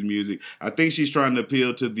Beyonce's music. I think she's trying to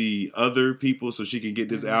appeal to the other people so she can get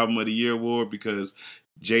this Album of the Year award because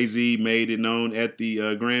Jay-Z made it known at the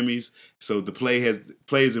Grammys. So the play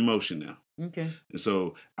is in motion now. Okay. And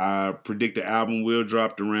so I predict the album will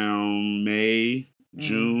drop around May,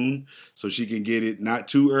 June, so she can get it not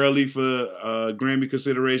too early for Grammy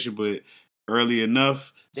consideration, but early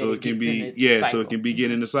enough so it can be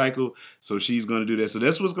getting the cycle. So she's going to do that. So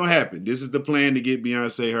that's what's going to happen. This is the plan to get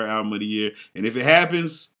Beyonce her Album of the Year, and if it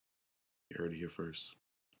happens, you heard it here first.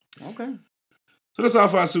 Okay. So that's all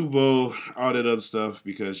for our Super Bowl, all that other stuff,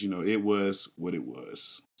 because it was what it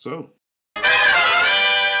was. So,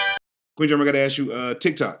 Queen Germ, I got to ask you,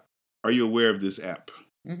 TikTok. Are you aware of this app?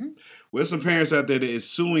 Mm-hmm. Well, there's some parents out there that is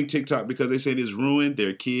suing TikTok because they say it's ruined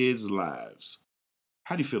their kids' lives.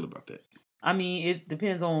 How do you feel about that? I mean, it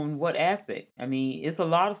depends on what aspect. I mean, it's a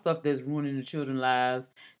lot of stuff that's ruining the children's lives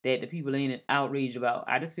that the people ain't outraged about.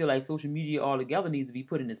 I just feel like social media altogether needs to be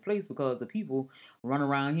put in its place because the people run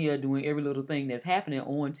around here doing every little thing that's happening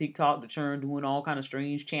on TikTok, the churn doing all kind of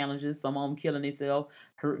strange challenges, some of them killing themselves,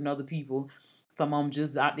 hurting other people. Some of them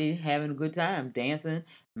just out there having a good time, dancing,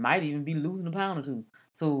 might even be losing a pound or two.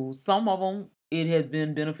 So some of them, it has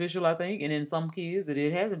been beneficial, I think, and in some kids,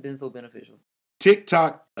 it hasn't been so beneficial.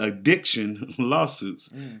 TikTok addiction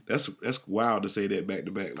lawsuits. That's wild to say that back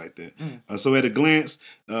to back like that. So at a glance,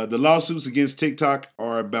 the lawsuits against TikTok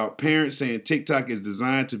are about parents saying TikTok is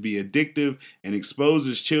designed to be addictive and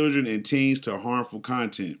exposes children and teens to harmful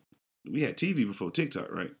content. We had TV before TikTok,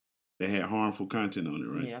 right? They had harmful content on it,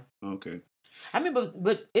 right? Yeah. Okay. I mean,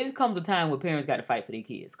 but it comes a time where parents got to fight for their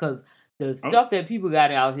kids because the stuff that people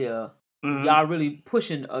got out here, y'all really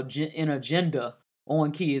pushing an agenda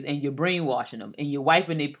on kids, and you're brainwashing them, and you're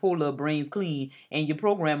wiping their poor little brains clean, and you're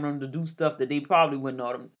programming them to do stuff that they probably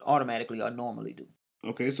wouldn't automatically or normally do.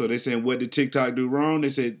 Okay, so they saying, what did TikTok do wrong? They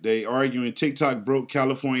said they arguing TikTok broke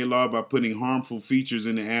California law by putting harmful features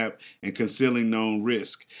in the app and concealing known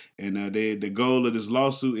risk. And the goal of this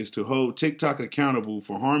lawsuit is to hold TikTok accountable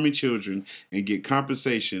for harming children and get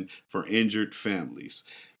compensation for injured families.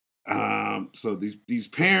 So these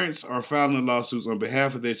parents are filing lawsuits on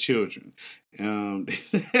behalf of their children. And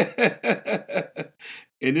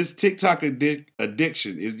this TikTok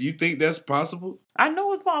addiction, you think that's possible? I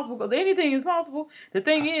know it's possible because anything is possible. The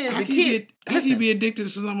thing is, how can you be addicted to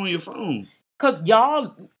something on your phone? Because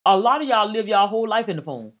a lot of y'all live y'all whole life in the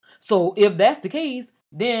phone. So if that's the case,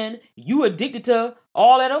 then you addicted to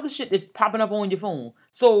all that other shit that's popping up on your phone.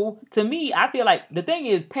 So to me, I feel like the thing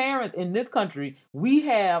is, parents in this country, we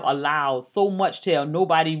have allowed so much till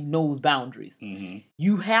nobody knows boundaries. Mm-hmm.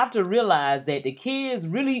 You have to realize that the kids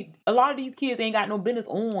a lot of these kids ain't got no business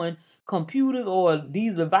on computers or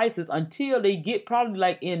these devices until they get probably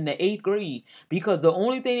like in the 8th grade. Because the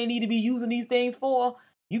only thing they need to be using these things for,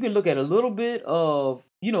 you can look at a little bit of,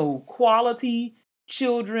 quality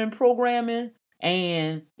children programming,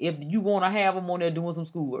 and if you want to have them on there doing some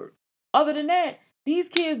schoolwork. Other than that, these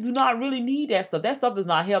kids do not really need that stuff. That stuff does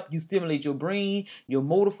not help you stimulate your brain, your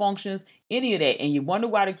motor functions, any of that. And you wonder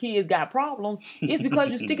why the kids got problems. It's because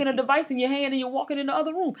you're sticking a device in your hand and you're walking in the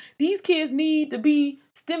other room. These kids need to be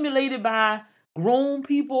stimulated by grown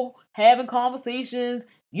people having conversations.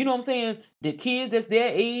 You know what I'm saying? The kids that's their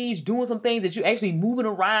age doing some things that you're actually moving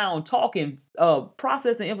around, talking,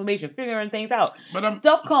 processing information, figuring things out.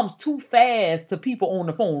 Stuff comes too fast to people on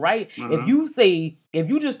the phone, right? If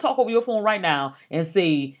you just talk over your phone right now and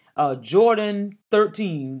say Jordan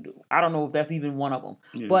 13, I don't know if that's even one of them.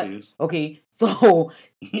 Yeah, but okay, so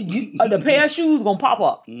the pair of shoes gonna pop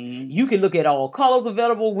up. Mm-hmm. You can look at all colors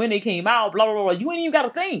available, when they came out, blah, blah, blah. You ain't even got to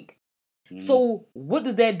think. Mm-hmm. So what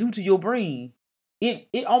does that do to your brain?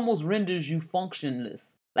 It almost renders you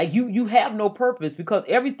functionless. Like you have no purpose because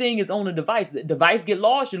everything is on the device. The device get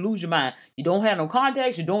lost, you lose your mind. You don't have no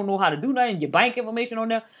contacts, you don't know how to do nothing, your bank information on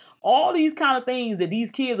there. All these kind of things that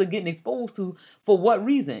these kids are getting exposed to, for what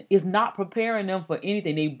reason? It's not preparing them for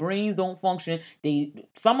anything. Their brains don't function.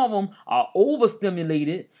 Some of them are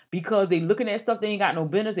overstimulated because they looking at stuff they ain't got no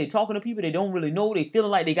business. They talking to people they don't really know. They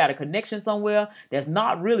feeling like they got a connection somewhere that's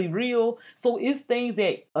not really real. So it's things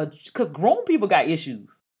that, because grown people got issues.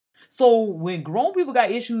 So when grown people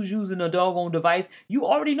got issues using a doggone device, you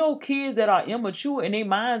already know kids that are immature and their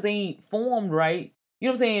minds ain't formed right, you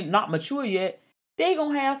know what I'm saying, not mature yet, they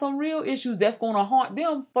gonna have some real issues that's gonna haunt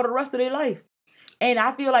them for the rest of their life. And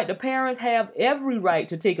I feel like the parents have every right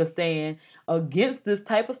to take a stand against this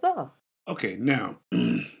type of stuff. Okay, now,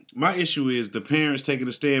 my issue is the parents taking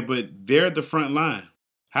a stand, but they're the front line.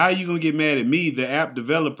 How are you gonna get mad at me, the app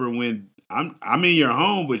developer, when I'm in your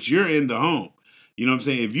home, but you're in the home? You know what I'm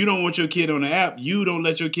saying? If you don't want your kid on the app, you don't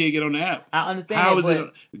let your kid get on the app. I understand. How is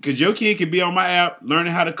it? Because your kid could be on my app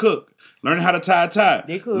learning how to cook, learning how to tie a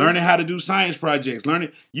tie, learning how to do science projects,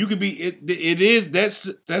 you could be it is that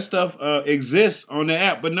stuff exists on the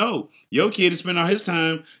app, but no. Your kid is spending all his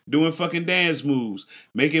time doing fucking dance moves,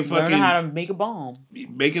 learning how to make a bomb,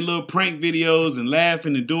 making little prank videos and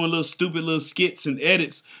laughing and doing little stupid little skits and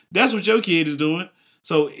edits. That's what your kid is doing.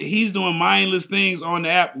 So he's doing mindless things on the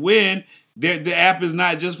app when the app is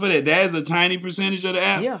not just for that. That is a tiny percentage of the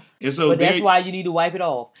app. Yeah. And so but that's why you need to wipe it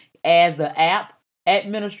off. As the app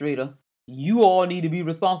administrator, you all need to be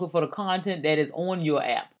responsible for the content that is on your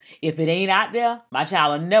app. If it ain't out there, my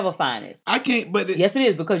child will never find it. I can't, but... yes, it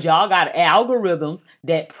is, because y'all got algorithms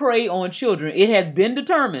that prey on children. It has been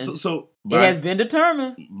determined. It has been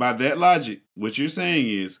determined. By that logic, what you're saying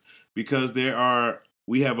is, because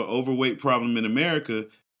we have an overweight problem in America,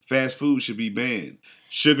 fast food should be banned.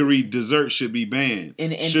 Sugary dessert should be banned.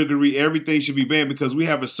 And sugary everything should be banned because we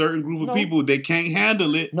have a certain group of people that can't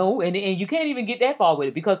handle it. No, and you can't even get that far with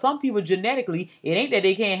it because some people genetically, it ain't that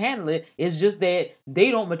they can't handle it. It's just that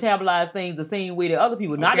they don't metabolize things the same way that other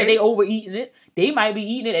people. Not that they overeating it. They might be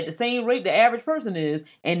eating it at the same rate the average person is,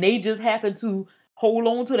 and they just happen to hold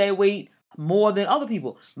on to that weight more than other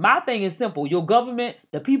people. My thing is simple. Your government,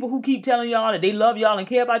 the people who keep telling y'all that they love y'all and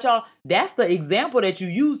care about y'all, that's the example that you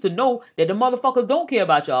use to know that the motherfuckers don't care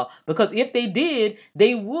about y'all. Because if they did,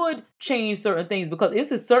 they would change certain things. Because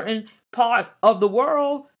it's in certain parts of the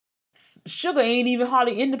world, sugar ain't even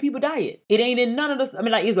hardly in the people's diet. It ain't in none of this. I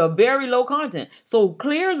mean, it's a very low content. So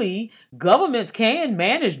clearly, governments can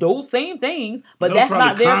manage those same things, but that's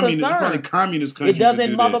not their concern. Probably communist countries. It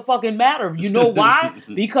doesn't motherfucking matter. You know why?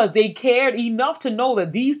 Because they cared enough to know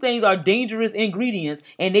that these things are dangerous ingredients,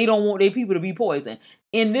 and they don't want their people to be poisoned.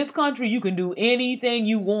 In this country, you can do anything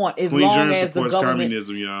you want as long as the government.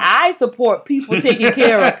 Communism, y'all. I support people taking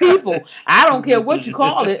care of people. I don't care what you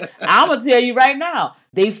call it. I'm gonna tell you right now.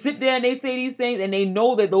 They sit there and they say these things, and they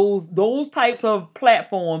know that those types of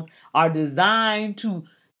platforms are designed to.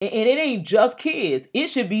 And it ain't just kids. It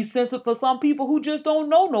should be censored for some people who just don't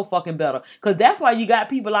know no fucking better. Because that's why you got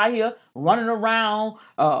people out here running around,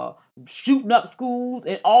 shooting up schools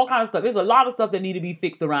and all kinds of stuff. There's a lot of stuff that need to be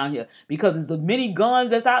fixed around here. Because there's the many guns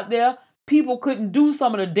that's out there. People couldn't do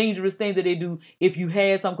some of the dangerous things that they do if you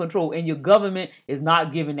had some control. And your government is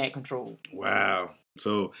not giving that control. Wow.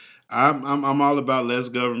 So I'm all about less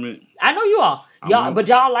government. I know you are. But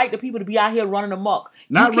y'all like the people to be out here running amok.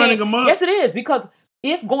 Not running amok. Yes, it is. Because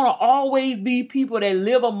it's going to always be people that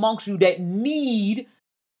live amongst you that need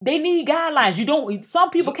guidelines. Some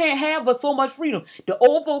people can't have so much freedom. The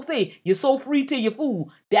old folks say, you're so free till you're fool.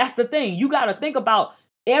 That's the thing. You got to think about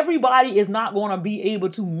everybody is not going to be able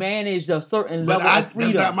to manage a certain level of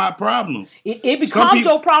freedom. That's not my problem. It becomes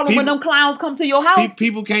your problem when them clowns come to your house.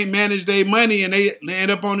 People can't manage their money and they end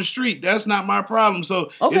up on the street. That's not my problem.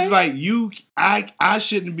 So it's like I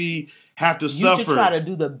shouldn't have to suffer. You should try to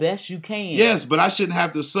do the best you can. Yes, but I shouldn't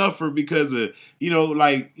have to suffer because of,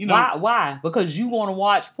 Why? Because you want to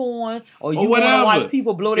watch porn or you want to watch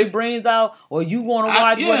people blow their brains out or you want to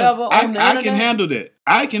watch whatever on the internet.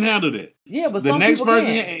 I can handle that. Yeah, but the next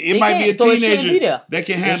person, it might be a teenager that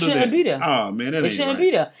can handle that. It shouldn't be there. Oh, man, that ain't shouldn't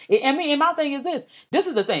be there. And my thing is this. This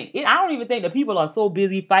is the thing. I don't even think that people are so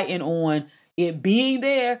busy fighting on it being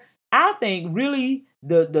there. I think really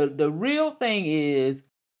the real thing is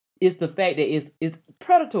the fact that it's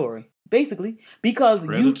predatory, basically. Because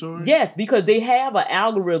because they have an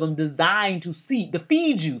algorithm designed to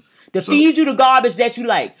feed you. Feed you the garbage that you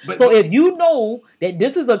like. So if you know that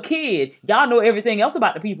this is a kid, y'all know everything else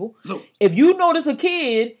about the people. So if you know this is a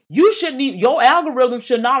kid, your algorithm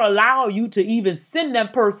should not allow you to even send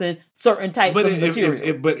that person certain types of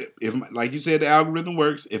material. But if, like you said, the algorithm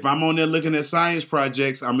works. If I'm on there looking at science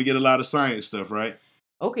projects, I'm going to get a lot of science stuff, right?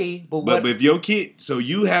 Okay, but if your kid, so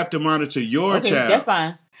you have to monitor your child. That's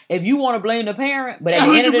fine. If you want to blame the parent, but at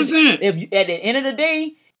the end of the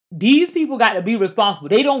day, these people got to be responsible.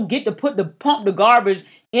 They don't get to pump the garbage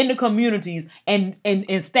in the communities and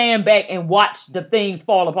stand back and watch the things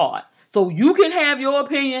fall apart. So you can have your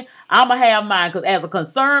opinion. I'm going to have mine. Because as a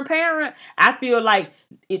concerned parent, I feel like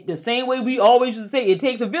the same way we always used to say, it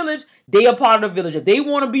takes a village, they are part of the village. If they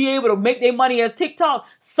want to be able to make their money as TikTok,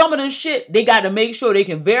 some of this shit, they got to make sure they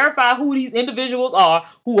can verify who these individuals are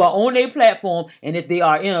who are on their platform. And if they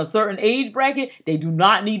are in a certain age bracket, they do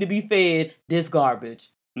not need to be fed this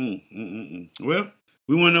garbage. Well,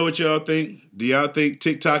 we want to know what y'all think. Do y'all think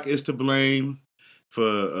TikTok is to blame?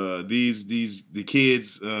 for the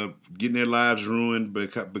kids getting their lives ruined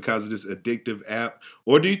because of this addictive app,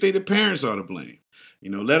 or do you think the parents are to blame?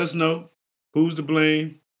 Let us know who's to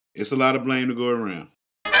blame. It's a lot of blame to go around.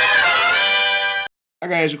 I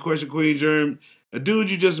gotta ask you a question, Queen Germ. A dude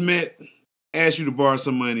you just met asked you to borrow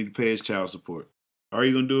some money to pay his child support. Are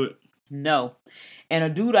you gonna do it? No. And a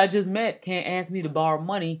dude I just met can't ask me to borrow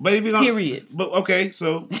money. But if you period. But okay,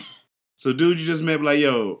 so dude you just met be like,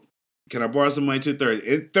 yo, can I borrow some money till Thursday?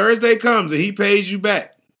 If Thursday comes and he pays you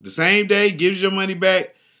back the same day, gives you your money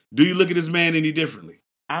back, do you look at this man any differently?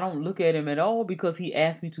 I don't look at him at all because he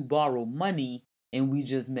asked me to borrow money and we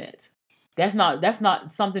just met. That's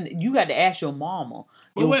not something you got to ask your mama.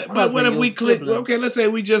 But what if we click? Okay, let's say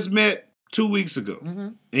we just met 2 weeks ago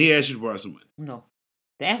and he asked you to borrow some money. No.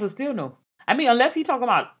 The answer is still no. I mean, unless he talking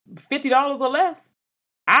about $50 or less,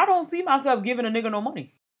 I don't see myself giving a nigga no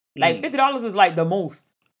money. Like $50 is like the most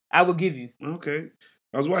I would give you. Okay.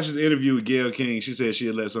 I was watching this interview with Gayle King. She said she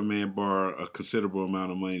had let some man borrow a considerable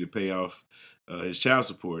amount of money to pay off his child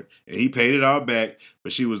support. And he paid it all back,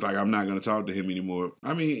 but she was like, I'm not going to talk to him anymore.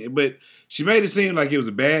 I mean, but she made it seem like it was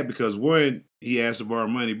bad because, one, he asked to borrow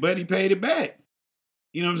money, but he paid it back.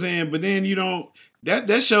 You know what I'm saying? But then you don't,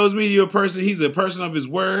 that shows me he's a person of his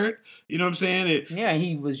word. You know what I'm saying? Yeah,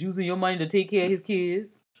 he was using your money to take care of his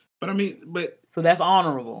kids. So that's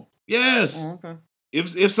honorable. Yes. Oh, okay.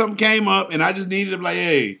 If something came up and I just needed to be like,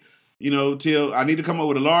 hey, till I need to come up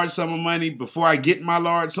with a large sum of money before I get my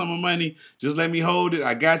large sum of money, just let me hold it.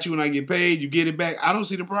 I got you when I get paid. You get it back. I don't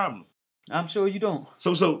see the problem. I'm sure you don't.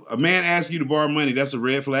 So a man asks you to borrow money, that's a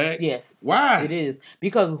red flag? Yes. Why? It is.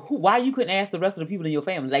 Because why you couldn't ask the rest of the people in your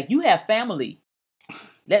family? Like, you have family.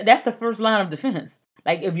 That's the first line of defense.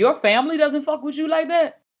 Like, if your family doesn't fuck with you like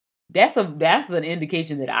that, that's an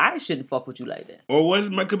indication that I shouldn't fuck with you like that. Or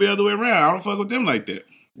could be the other way around. I don't fuck with them like that.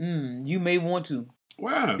 You may want to.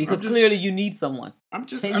 Why? Because clearly you need someone.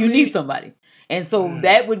 You need somebody. And so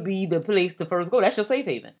that would be the place to first go. That's your safe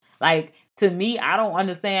haven. Like, to me, I don't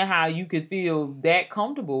understand how you could feel that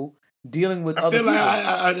comfortable dealing with other people.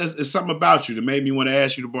 I feel like it's something about you that made me want to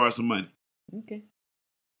ask you to borrow some money. Okay.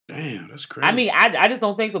 Damn, that's crazy. I mean, I just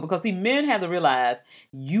don't think so because see, men have to realize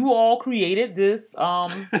you all created this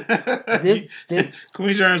this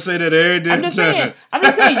Queen John say that every day. I'm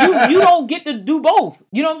just saying you don't get to do both.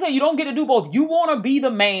 You know what I'm saying? You don't get to do both. You want to be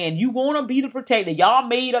the man. You want to be the protector. Y'all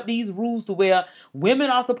made up these rules to where women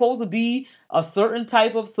are supposed to be a certain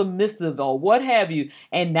type of submissive or what have you.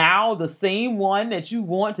 And now the same one that you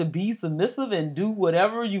want to be submissive and do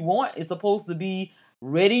whatever you want is supposed to be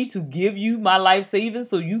ready to give you my life savings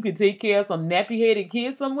so you can take care of some nappy-headed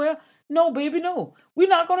kids somewhere? No, baby, no. We're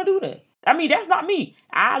not going to do that. I mean, that's not me.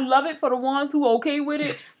 I love it for the ones who are okay with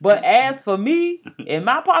it. But as for me, in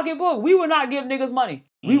my pocketbook, we would not give niggas money.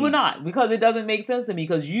 We would not, because it doesn't make sense to me.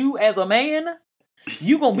 Because you, as a man,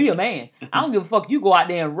 you going to be a man. I don't give a fuck. You go out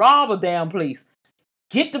there and rob a damn place.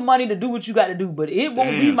 Get the money to do what you got to do, but it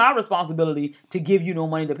won't be my responsibility to give you no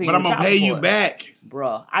money to pay. But I'm going to pay you back.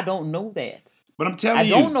 Bruh, I don't know that. But I'm telling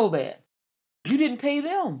you. I don't know that. You didn't pay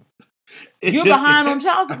them. You're behind on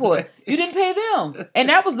child support. You didn't pay them. And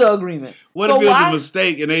that was the agreement. What if it was a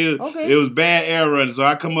mistake and it was bad error, so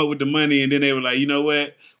I come up with the money and then they were like, you know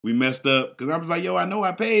what? We messed up. Because I was like, yo, I know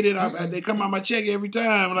I paid it. They come out my check every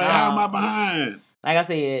time. Like, how am I behind? Like I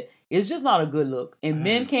said, it's just not a good look. And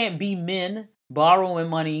men can't be men borrowing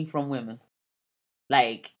money from women.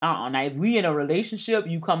 Like, now if we in a relationship,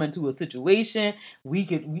 you come into a situation, we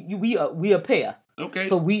a pair. Okay.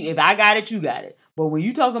 So if I got it, you got it. But when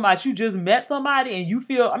you talking about you just met somebody and you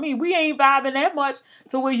feel, I mean, we ain't vibing that much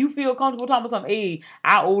to where you feel comfortable talking about something. Hey,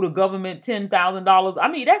 I owe the government $10,000. I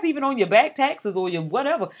mean, that's even on your back taxes or your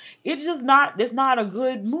whatever. It's not a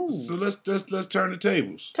good move. So let's turn the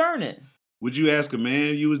tables. Turn it. Would you ask a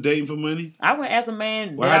man you was dating for money? I wouldn't ask a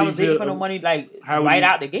man that I was dating for no money, like, right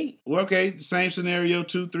out the gate. Well, okay, same scenario,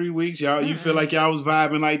 2-3 weeks. Y'all, you feel like y'all was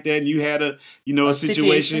vibing like that, and you had a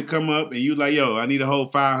situation come up, and you like, yo, I need to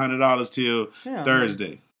hold $500 till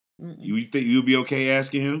Thursday. You think you'd be okay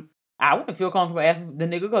asking him? I wouldn't feel comfortable asking the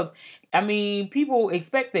nigga because, I mean, people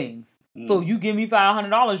expect things. So you give me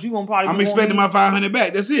 $500, you gonna probably. I'm expecting my $500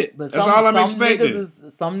 back. That's it. But that's all I'm expecting.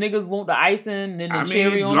 Some niggas want the icing and the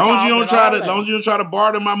cherry on top. Long as you don't try to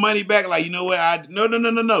barter my money back. Like, you know what?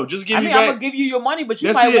 No. Just give me back. I'm gonna give you your money, but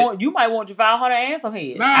you might want your $500 and some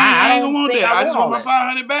head. Nah, I ain't gonna want that. I just want my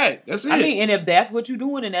 $500 back. That's it. I mean, and if that's what you're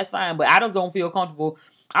doing, then that's fine. But I just don't feel comfortable.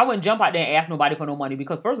 I wouldn't jump out there and ask nobody for no money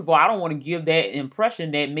because, first of all, I don't want to give that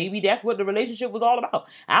impression that maybe that's what the relationship was all about.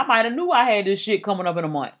 I might have knew I had this shit coming up in a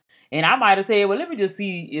month. And I might have said, well, let me just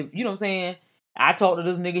see if, you know what I'm saying, I talked to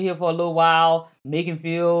this nigga here for a little while, make him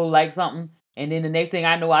feel like something. And then the next thing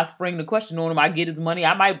I know, I spring the question on him. I get his money.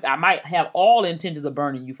 I might have all intentions of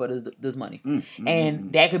burning you for this money,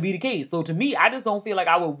 and that could be the case. So to me, I just don't feel like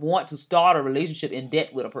I would want to start a relationship in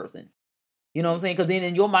debt with a person. You know what I'm saying? Because then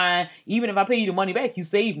in your mind, even if I pay you the money back, you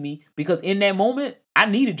saved me because in that moment I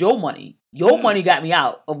needed your money. Your money got me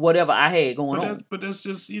out of whatever I had going on. But that's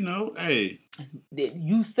just, hey.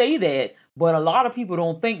 You say that, but a lot of people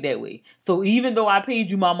don't think that way. So even though I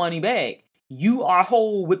paid you my money back, you are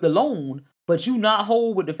whole with the loan, but you not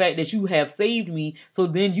whole with the fact that you have saved me. So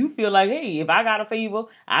then you feel like, hey, if I got a favor,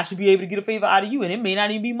 I should be able to get a favor out of you, and it may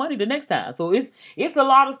not even be money the next time. So it's a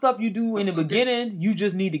lot of stuff you do in the beginning. You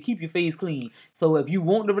just need to keep your face clean. So if you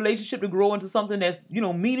want the relationship to grow into something that's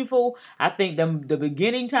meaningful, I think the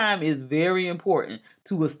beginning time is very important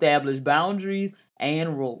to establish boundaries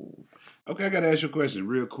and roles. Okay, I gotta ask you a question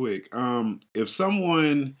real quick. If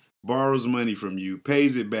someone borrows money from you,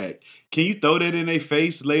 pays it back, can you throw that in their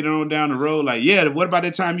face later on down the road? Like, yeah, what about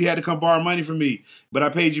that time you had to come borrow money from me, but I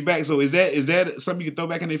paid you back? So is that something you can throw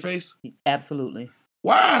back in their face? Absolutely.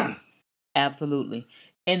 Why? Absolutely.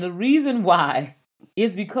 And the reason why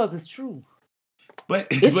is because it's true. But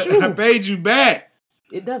true. I paid you back.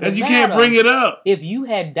 It doesn't matter. You can't bring it up. If you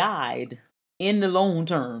had died in the loan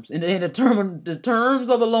terms, in the terms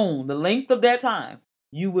of the loan, the length of that time,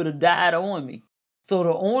 you would have died on me. So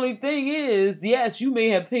the only thing is, yes, you may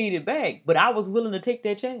have paid it back, but I was willing to take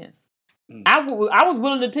that chance. I was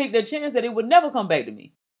willing to take that chance that it would never come back to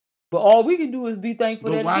me. But all we can do is be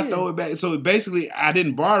thankful that it did. But why throw it back? So basically, I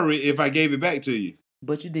didn't borrow it if I gave it back to you.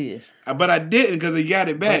 But you did. But I didn't because you got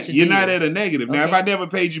it back. You're not at a negative. Okay. Now, if I never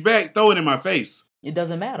paid you back, throw it in my face. It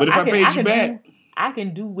doesn't matter. But if I paid you back... I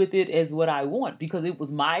can do with it as what I want because it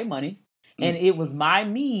was my money and it was my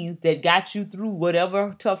means that got you through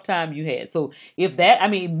whatever tough time you had. So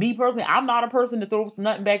me personally, I'm not a person to throw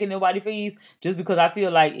nothing back in nobody's face just because I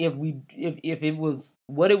feel like if it was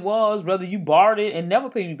what it was, whether you borrowed it and never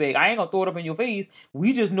paid me back, I ain't gonna throw it up in your face.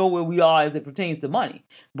 We just know where we are as it pertains to money.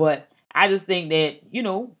 But I just think that,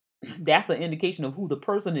 that's an indication of who the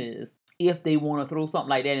person is if they want to throw something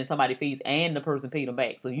like that in somebody's face and the person paid them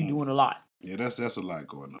back. So you're doing a lot. Yeah, that's a lot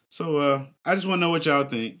going on. So I just want to know what y'all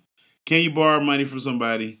think. Can you borrow money from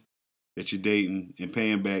somebody that you're dating and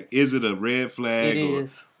paying back? Is it a red flag?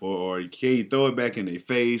 Or can you throw it back in their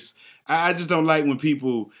face? I just don't like when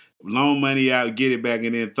people loan money out, get it back,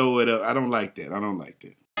 and then throw it up. I don't like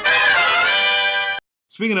that.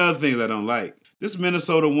 Speaking of other things I don't like, this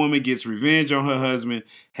Minnesota woman gets revenge on her husband,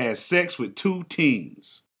 has sex with 2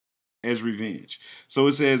 teens as revenge. So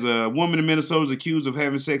it says a woman in Minnesota is accused of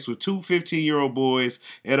having sex with 2 15-year-old boys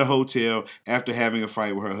at a hotel after having a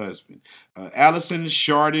fight with her husband. Allison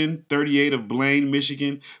Chardon, 38, of Blaine,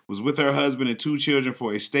 Michigan, was with her husband and 2 children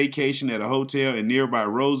for a staycation at a hotel in nearby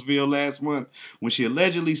Roseville last month when she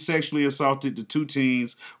allegedly sexually assaulted the 2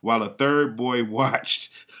 teens while a third boy watched.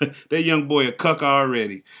 That young boy a cuck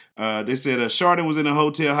already. They said Chardon was in a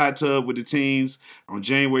hotel hot tub with the teens on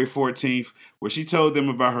January 14th, where she told them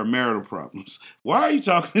about her marital problems. Why are you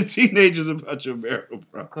talking to teenagers about your marital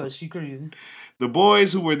problems? Because she crazy. The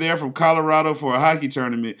boys, who were there from Colorado for a hockey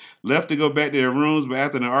tournament, left to go back to their rooms, but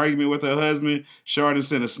after an argument with her husband, Chardon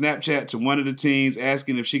sent a Snapchat to one of the teens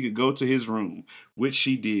asking if she could go to his room, which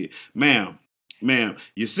she did. Ma'am,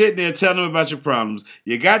 you're sitting there telling them about your problems.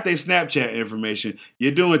 You got their Snapchat information.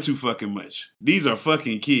 You're doing too fucking much. These are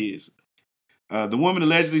fucking kids. The woman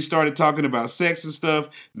allegedly started talking about sex and stuff,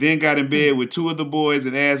 then got in bed with 2 of the boys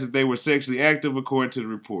and asked if they were sexually active, according to the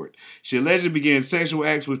report. She allegedly began sexual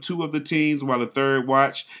acts with 2 of the teens while a third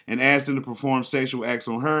watched and asked them to perform sexual acts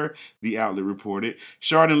on her, the outlet reported.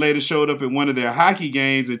 Chardon later showed up at one of their hockey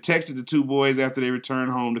games and texted the 2 boys after they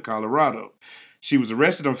returned home to Colorado. She was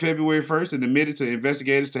arrested on February 1st and admitted to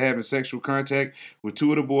investigators to having sexual contact with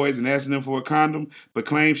 2 of the boys and asking them for a condom, but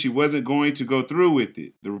claimed she wasn't going to go through with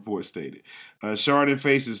it, the report stated. Chardon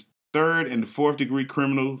faces 3rd and 4th degree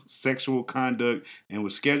criminal sexual conduct and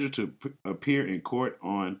was scheduled to appear in court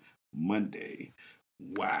on Monday.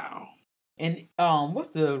 Wow. And what's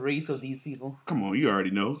the race of these people? Come on, you already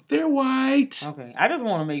know. They're white. Okay, I just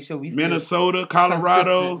want to make sure we Minnesota,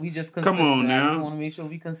 Colorado. We just consistent. Come on now. I just want to make sure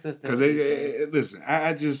we consistent. Because listen,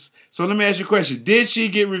 I just. So let me ask you a question. Did she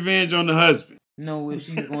get revenge on the husband? No, if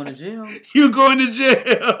she's going to jail. You going to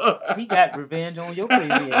jail? He got revenge on your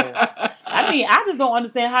crazy ass. I just don't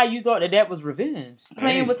understand how you thought that was revenge.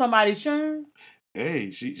 Playing with somebody's churn.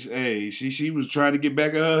 She was trying to get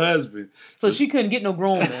back at her husband. So she couldn't get no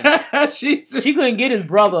grown man. She couldn't get his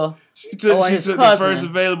brother. She took the first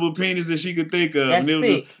available penis that she could think of. That's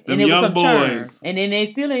sick. Them young boys. Churn. And then they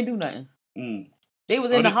still ain't do nothing. They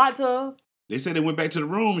was in the hot tub. They said they went back to the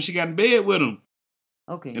room and she got in bed with him.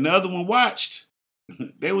 Okay. And the other one watched.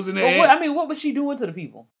 They was in But there. what was she doing to the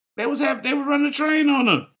people? They were running a train on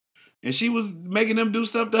her. And she was making them do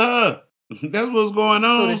stuff to her. That's what was going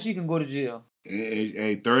on. So that she can go to jail.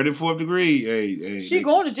 Hey, third and fourth degree.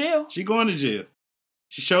 Going to jail. She going to jail.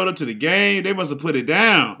 She showed up to the game. They must have put it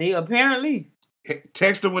down. They apparently.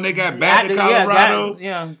 Text her when they got back to Colorado.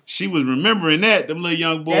 Yeah. She was remembering that. Them little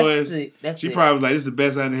young boys. She probably was like, this is the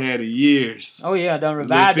best I've had in years. Oh, yeah. Done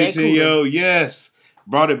revived that 15-year-old, yes.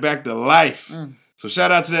 Brought it back to life. Mm. So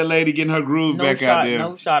shout out to that lady getting her groove back out there.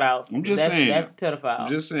 No shout outs. I'm just saying. That's pedophile. I'm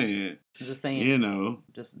just saying. You know.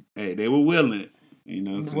 Hey, they were willing. You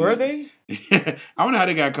know. Were they? I wonder how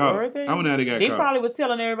they got caught. Were they? I wonder how they got caught. They probably was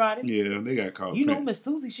telling everybody. Yeah, they got caught. You know, Miss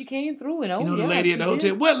Susie, she came through and the lady at the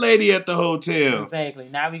hotel. What lady at the hotel? Exactly.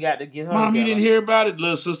 Now we got to get her. Mom, together. you didn't hear about it?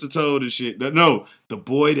 Little sister told and shit. No, the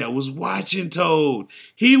boy that was watching told.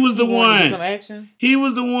 He was the one. Some action. He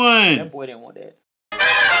was the one. That boy didn't want that.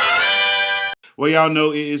 Well, y'all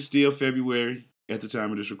know it is still February at the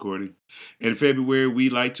time of this recording. In February, we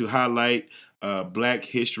like to highlight Black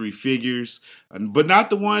history figures, but not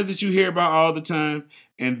the ones that you hear about all the time.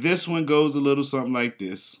 And this one goes a little something like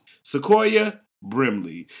this. Sequoia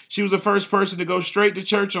Brimley. She was the first person to go straight to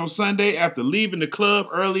church on Sunday after leaving the club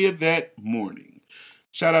earlier that morning.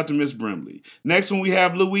 Shout out to Miss Brimley. Next one, we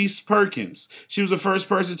have Louise Perkins. She was the first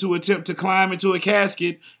person to attempt to climb into a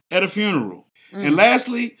casket at a funeral. And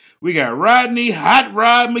lastly, we got Rodney Hot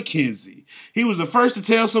Rod McKenzie. He was the first to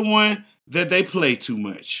tell someone that they play too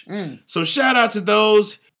much. So shout out to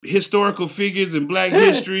those historical figures in Black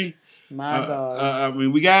history. My God. I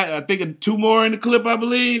mean, we got, I think, 2 more in the clip, I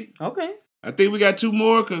believe. Okay. I think we got 2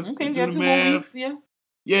 more because we got 2 more weeks, yeah.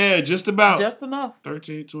 Yeah, just about. Just enough.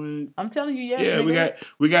 13, 20. I'm telling you, yes. Yeah,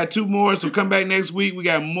 we got 2 more, so come back next week. We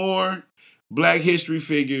got more Black history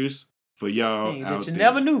figures for y'all out there. You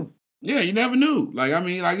never knew. Yeah, you never knew. Like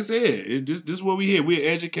I said, this is what we here. We're an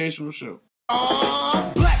educational show.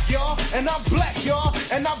 I'm black, y'all, and I'm black, y'all,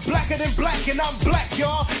 and I'm blacker than black, and I'm black,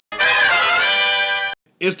 y'all.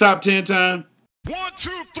 It's top 10 time. 1, 2,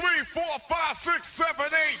 3, 4, 5, 6, 7,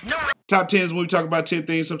 8, 9. Top 10 is when we talk about 10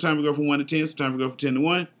 things. Sometimes we go from 1 to 10. Sometimes we go from 10 to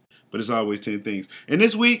 1. But it's always 10 things. And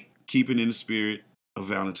this week, keeping in the spirit of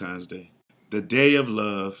Valentine's Day. The day of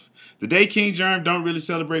love. The day King Germ don't really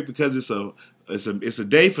celebrate because it's a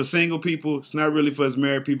day for single people. It's not really for us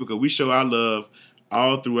married people because we show our love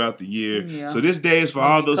all throughout the year. Yeah. So this day is for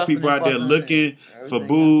all those people out there looking for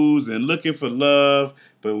booze and looking for love.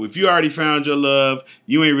 But if you already found your love,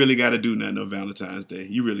 you ain't really got to do nothing on Valentine's Day.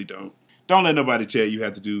 You really don't. Don't let nobody tell you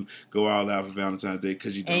have to go all out for Valentine's Day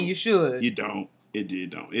because you don't. And you should. You don't.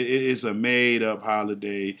 Don't. It's a made up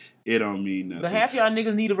holiday. It don't mean nothing. But half y'all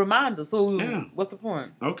niggas need a reminder. So what's the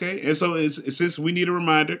point? Okay. And so since we need a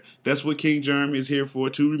reminder, that's what King Germ is here for,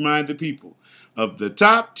 to remind the people of the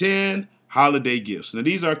top 10 holiday gifts. Now,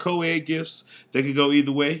 these are co-ed gifts. They could go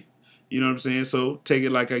either way. You know what I'm saying? So take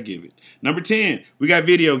it like I give it. Number 10, we got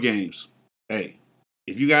video games. Hey,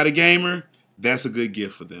 if you got a gamer, that's a good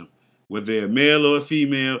gift for them. Whether they're a male or a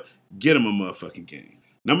female, get them a motherfucking game.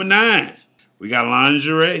 Number 9, we got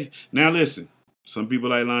lingerie. Now listen, some people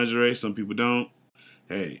like lingerie, some people don't.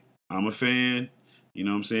 Hey, I'm a fan. You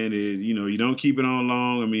know what I'm saying? You don't keep it on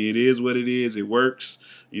long. I mean, it is what it is. It works.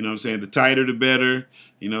 You know what I'm saying? The tighter, the better.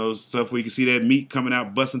 You know, stuff where you can see that meat coming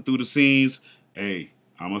out, busting through the seams. Hey,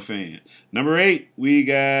 I'm a fan. Number 8, we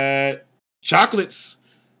got chocolates.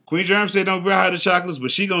 Queen Germ said don't buy her the chocolates,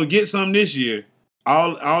 but she gonna get some this year.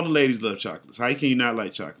 All the ladies love chocolates. How can you not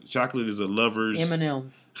like chocolate? Chocolate is a lover's...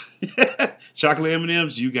 M&M's. Chocolate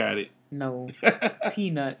M&M's, you got it. No.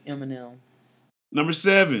 Peanut M&M's. Number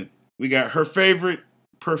 7, we got her favorite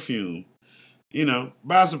perfume. You know,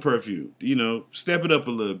 buy some perfume. You know, step it up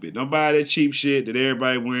a little bit. Don't buy that cheap shit that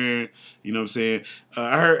everybody wearing. You know what I'm saying?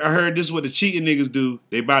 I heard this is what the cheating niggas do.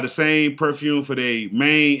 They buy the same perfume for their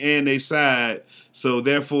main and their side. So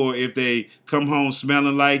therefore, if they come home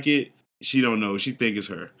smelling like it, she don't know. She think it's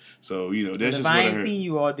her. So, you know, that's just what I heard. If I ain't seen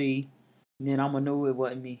you all day, then I'm going to know it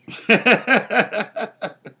wasn't me.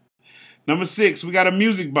 Number 6, we got a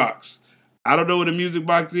music box. I don't know what a music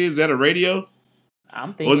box is. Is that a radio?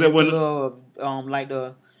 I'm thinking it's a little, like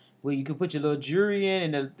where you can put your little jewelry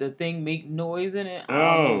in and the thing make noise in it.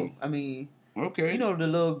 Oh. I mean, okay. You know, the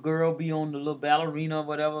little girl be on the little ballerina or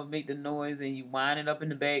whatever, make the noise, and you wind it up in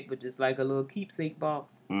the back, but just like a little keepsake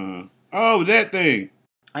box. Uh-huh. Oh, that thing.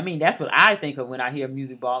 I mean, that's what I think of when I hear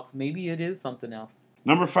music box. Maybe it is something else.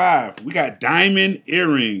 Number 5, we got diamond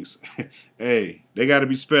earrings. Hey, they got to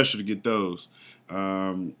be special to get those.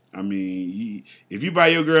 I mean, if you buy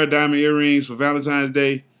your girl diamond earrings for Valentine's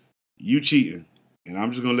Day, you cheating. And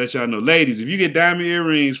I'm just going to let y'all know. Ladies, if you get diamond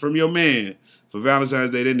earrings from your man for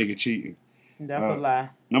Valentine's Day, that nigga cheating. That's a lie.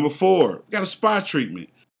 Number 4, we got a spa treatment.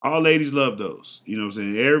 All ladies love those. You know what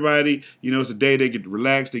I'm saying? Everybody, it's a day they get to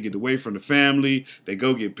relax, they get away from the family, they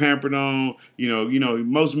go get pampered on.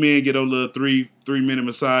 Most men get those little 3-minute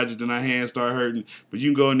massages, then our hands start hurting. But you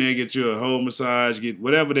can go in there and get you a whole massage, get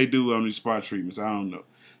whatever they do on these spa treatments. I don't know.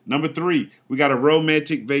 Number 3, we got a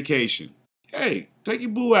romantic vacation. Hey, take your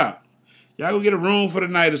boo out. Y'all go get a room for the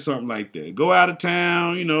night or something like that. Go out of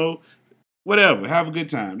town, whatever. Have a good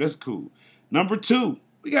time. That's cool. Number 2,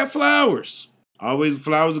 we got flowers. Always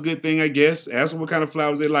flowers a good thing, I guess. Ask them what kind of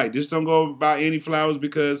flowers they like. Just don't go buy any flowers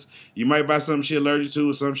because you might buy something she allergic to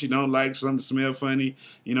or something she don't like, something that smell funny.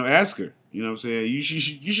 Ask her. You know what I'm saying? You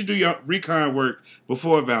should do your recon work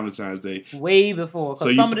before Valentine's Day. Way before.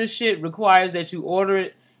 Because some of this shit requires that you order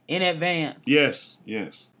it in advance. Yes.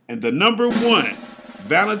 And the number 1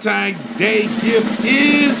 Valentine's Day gift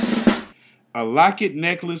is a locket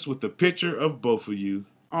necklace with a picture of both of you.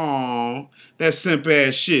 Aw, that simp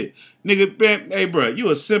ass shit. Nigga, hey bro, you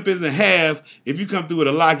a simp as a half if you come through with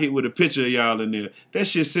a locket with a picture of y'all in there. That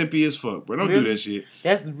shit simpy as fuck, bro. Don't do that shit.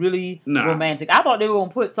 That's really romantic. I thought they were gonna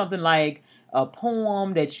put something like a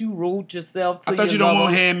poem that you wrote yourself to. I thought you don't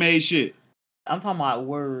want handmade shit. I'm talking about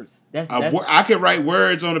words. I could write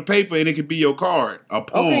words on the paper and it could be your card. A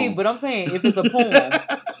poem. Okay, but I'm saying if it's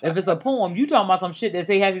a poem, you talking about some shit that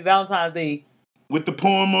say Happy Valentine's Day. With the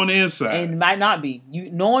poem on the inside. And it might not be.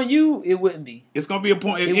 Knowing you, it wouldn't be. It's going to be a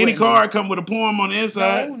poem. If any card come with a poem on the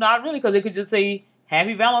inside. No, not really, because it could just say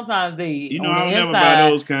Happy Valentine's Day. I don't never buy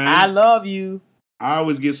those kind. I love you. I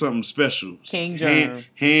always get something special. King Germ.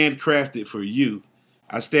 Handcrafted for you.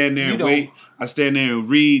 I stand there and wait. I stand there and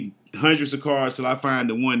read hundreds of cards till I find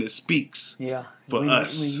the one that speaks. Yeah. For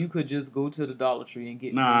us. When you could just go to the Dollar Tree and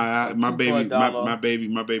get my baby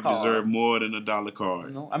deserve more than $1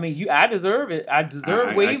 card. No, I mean I deserve it. I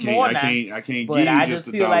deserve way more now. I can't but give I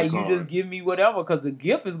just feel like card. You just give me whatever because the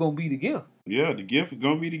gift is gonna be the gift. Yeah, the gift is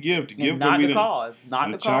gonna be the gift. The gift not gonna be the cards,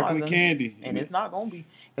 not the chocolate candy, and it's not gonna be.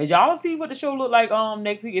 Cause y'all see what the show look like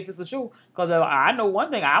next week if it's a show. Cause I know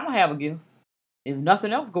one thing, I'm gonna have a gift. If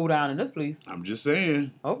nothing else go down in this place. I'm just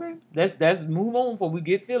saying. Okay. Let's move on before we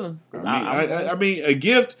get feelings. I mean, a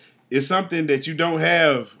gift is something that you don't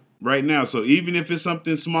have right now. So even if it's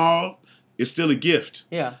something small, it's still a gift.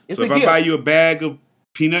 Yeah. So if I buy you a bag of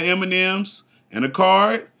peanut M&Ms and a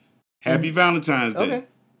card, Happy Valentine's Day. Okay.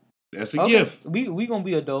 That's a gift. We gonna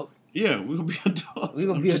be adults. Yeah, we gonna be adults. We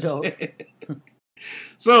gonna be adults.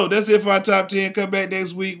 So that's it for our top 10. Come back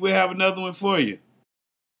next week. We'll have another one for you.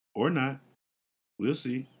 Or not. We'll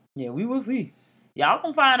see. Yeah, we will see. Y'all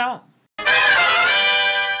gonna find out.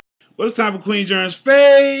 Well, it's time for Queen Germ's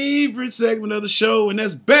favorite segment of the show, and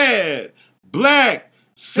that's Bad Black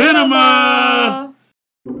Cinema.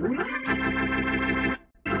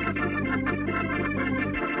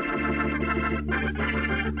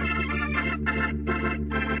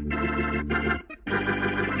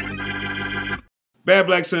 Bad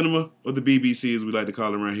Black Cinema, or the BBC as we like to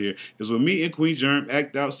call it around here, is when me and Queen Germ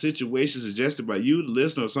act out situations suggested by you, the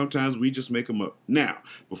listener, or sometimes we just make them up. Now,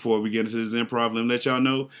 before we get into this improv, let me let y'all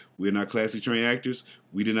know, we're not classically trained actors.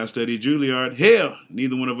 We did not study at Juilliard. Hell,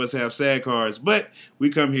 neither one of us have SAG cards, but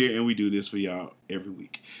we come here and we do this for y'all every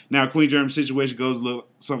week. Now, Queen Germ's situation goes a little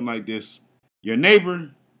something like this. Your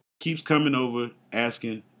neighbor keeps coming over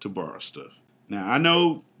asking to borrow stuff. Now, I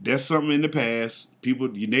know that's something in the past.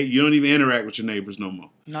 People, you don't even interact with your neighbors no more.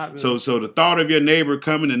 Not really. So the thought of your neighbor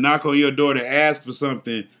coming to knock on your door to ask for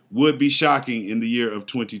something would be shocking in the year of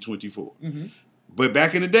 2024. Mm-hmm. But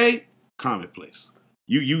back in the day, commonplace.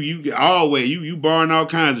 You borrowing all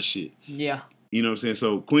kinds of shit. Yeah. You know what I'm saying?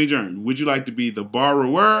 So, Queen Germ, would you like to be the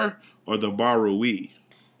borrower or the borrowee?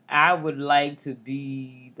 I would like to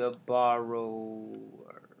be the borrower.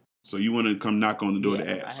 So you want to come knock on the door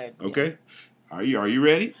to ask? Okay. Yeah. Are you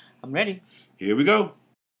ready? I'm ready. Here we go.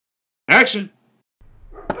 Action.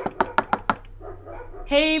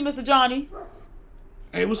 Hey, Mr. Johnny.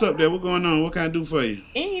 Hey, what's up there? What going on? What can I do for you?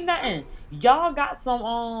 Ain't nothing. Y'all got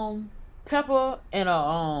some pepper and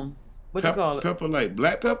a what you call it? Pepper like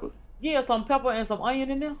black pepper? Yeah, some pepper and some onion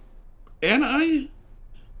in there. And an onion?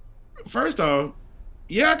 First off,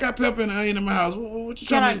 yeah, I got pepper and onion in my house. What you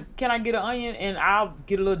trying to? Can I get an onion and I'll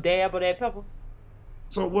get a little dab of that pepper?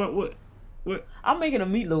 So what? I'm making a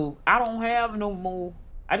meatloaf. I don't have no more.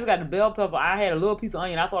 I just got the bell pepper. I had a little piece of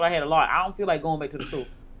onion. I thought I had a lot. I don't feel like going back to the store.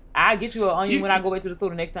 I'll get you an onion when I go back to the store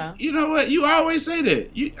the next time. You know what? You always say that.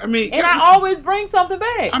 And I always bring something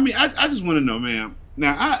back. I just want to know, ma'am.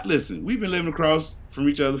 Now, listen, we've been living across from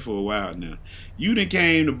each other for a while now. You done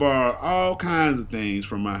came to borrow all kinds of things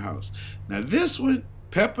from my house. Now, this one,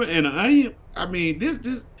 pepper and an onion,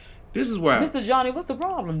 This is why. Mr. Johnny, what's the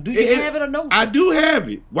problem? Do you have it or no? I do have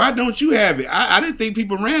it. Why don't you have it? I didn't think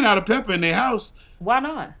people ran out of pepper in their house. Why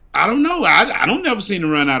not? I don't know. I don't never seen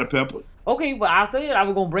them run out of pepper. Okay, well, I said I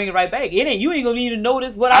was going to bring it right back. You ain't going to even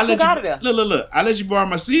notice what I took out of there. Look. I let you borrow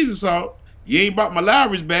my season salt. You ain't bought my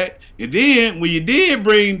Lowry's back. And then, when you did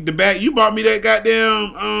bring the back, you bought me that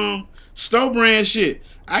goddamn store brand shit.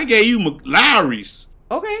 I gave you my Lowry's.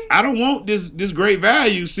 Okay. I don't want this great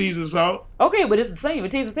value season salt. Okay, but it's the same.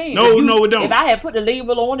 It tastes the same. No, it don't. If I had put the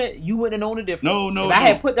label on it, you wouldn't have known the difference. No, If I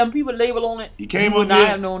had put them people label on it, you came you would over not here.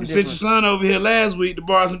 have known the You sent difference. your son over here last week to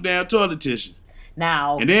borrow some damn toilet tissue.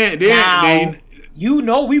 Now, And then you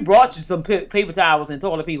know we brought you some paper towels and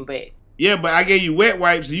toilet paper bags. yeah, but I gave you wet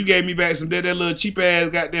wipes, and you gave me back some that little cheap ass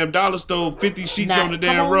goddamn dollar store 50 sheets Now, on the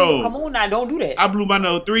damn roll. Come on now, don't do that. I blew my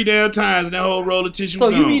nose 3 damn times, and that whole roll of tissue So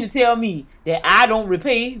was you gone. mean to tell me that I don't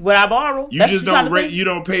repay what I borrow? You That's just what don't trying to say? you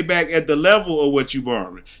don't pay back at the level of what you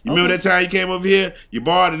borrowed. You remember that time you came over here? You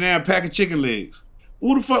borrowed a damn pack of chicken legs.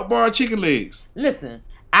 Who the fuck borrowed chicken legs? Listen,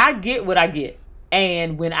 I get what I get,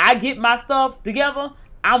 and when I get my stuff together,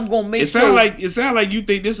 I'm gonna make It sound like you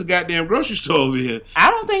think this is a goddamn grocery store over here. I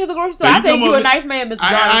don't think it's a grocery store. So I think come you're a over- nice man, Mr. Johnson.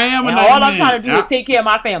 I am a and nice all I'm man. trying to do And is take care of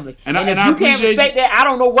my family. and And I if you can't appreciate respect that, I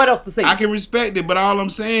don't know what else to say. I can respect it, but all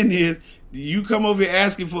I'm saying is you come over here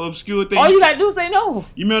asking for obscure things. All you gotta do is say no.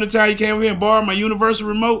 You remember the time you came over here and borrowed my Universal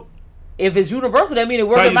remote? If it's universal, that means it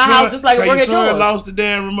works at Your my son- house just like it your works at son yours. lost the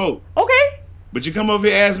damn remote. Okay. But you come over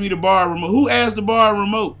here and ask me to borrow a remote. Who asked to borrow a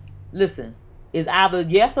remote? Listen, it's either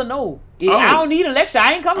yes or no. Oh. I don't need a lecture.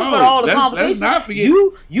 I ain't coming for Oh, all the let's conversation. not forget.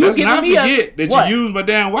 You Let's giving not me forget that what? you use my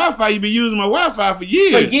damn Wi-Fi. You've been using my Wi-Fi for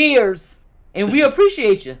years. For years. And we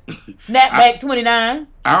appreciate you. Snapback 29.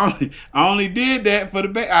 I only did that for the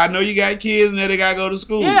back. I know you got kids and that they gotta go to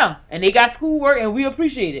school. Yeah, and they got schoolwork, and we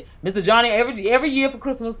appreciate it, Mr. Johnny. Every year for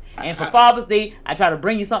Christmas and for Father's Day, I try to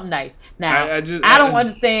bring you something nice. Now, I don't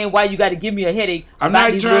understand why you got to give me a headache. I'm about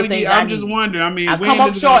not these trying little to things get. I I'm just need. wondering. I mean, I when come up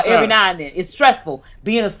is it gonna short stop? every now and then. It's stressful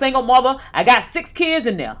being a single mother. I got 6 kids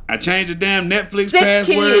in there. I changed the damn Netflix 6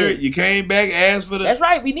 password. kids. You came back, asked for the. That's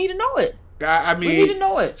right. We need to know it. I mean, We need to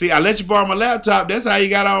know it. See, I let you borrow my laptop. That's how you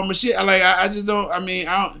got all my shit. I just don't. I mean,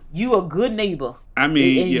 I don't. You a good neighbor. I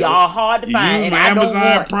mean, and you y'all hard to you find. use And my I don't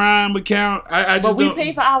Amazon want. Prime account. I just But we don't.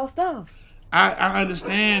 pay for our stuff. I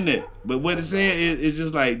understand that, but what it's saying is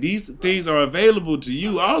just like these things are available to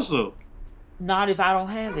you also. Not if I don't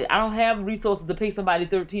have it. I don't have resources to pay somebody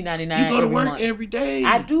 $13.99. You go to work month. every day.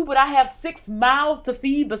 I do, but I have 6 mouths to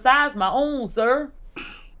feed besides my own, sir.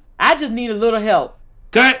 I just need a little help.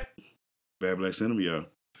 Cut. Bad Black Cinema, y'all.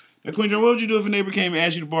 Now, Queen John, what would you do if a neighbor came and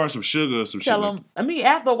asked you to borrow some sugar or some Tell shit? them. I mean,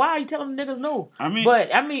 after a while, you tell them niggas no. I mean,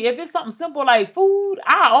 if it's something simple like food,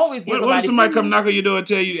 I always give what if somebody food. come knock on your door and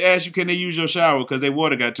tell you to ask you can they use your shower because their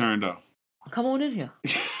water got turned off? Come on in here.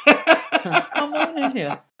 Come on in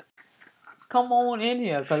here. Come on in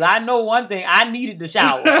here, because I know one thing. I needed the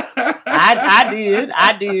shower.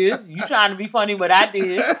 I did. You trying to be funny, but I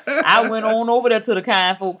did. I went on over there to the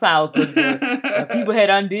kind folks' house. The people had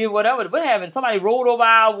undid whatever. What happened? Somebody rolled over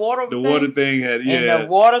our water The thing, water thing had, yeah. and the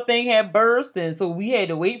water thing had burst, and so we had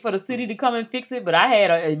to wait for the city to come and fix it. But I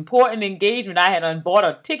had an important engagement. I had bought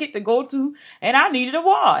a ticket to go to, and I needed a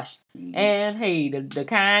wash. Mm-hmm. And hey, the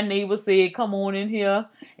kind neighbor said, "Come on in here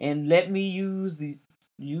and let me use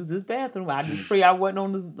this bathroom." I just pray I wasn't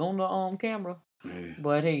on the camera. Man.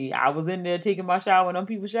 But hey, I was in there taking my shower and them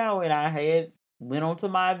people shower, and I went on to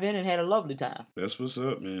my event and had a lovely time. That's what's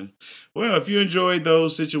up, man. Well, if you enjoyed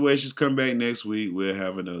those situations, come back next week. We'll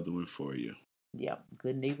have another one for you. Yep,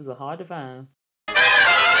 good neighbors are hard to find.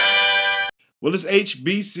 Well, it's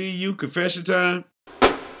HBCU confession time.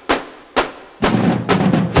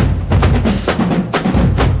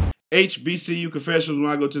 HBCU confessions. When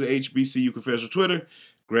I go to the HBCU confessional Twitter,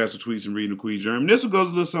 grab some tweets and read the Queen German. This one goes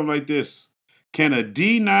a little something like this. Can a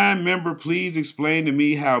D9 member please explain to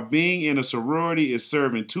me how being in a sorority is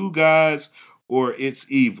serving 2 gods or it's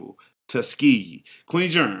evil? Tuskegee. Queen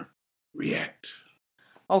Germ, react.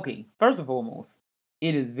 Okay, first and foremost,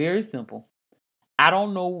 it is very simple. I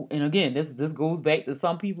don't know, and again, this goes back to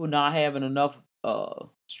some people not having enough,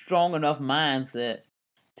 strong enough mindset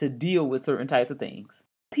to deal with certain types of things.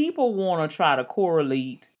 People want to try to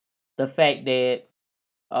correlate the fact that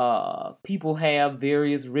people have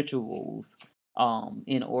various rituals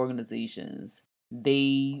in organizations.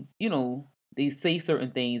 They say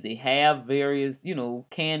certain things. They have various,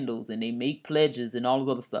 candles, and they make pledges and all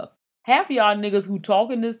this other stuff. Half of y'all niggas who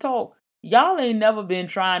talking this talk, y'all ain't never been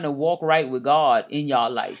trying to walk right with God in y'all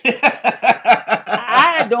life.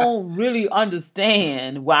 I don't really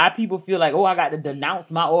understand why people feel like, oh, I got to denounce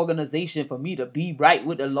my organization for me to be right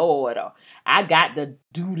with the Lord, or I got to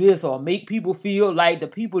do this, or make people feel like the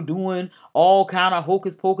people doing all kind of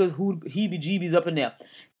hocus pocus, heebie-jeebies up in there.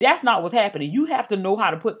 That's not what's happening. You have to know how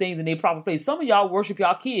to put things in their proper place. Some of y'all worship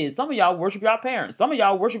y'all kids. Some of y'all worship y'all parents. Some of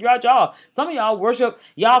y'all worship y'all job. Some of y'all worship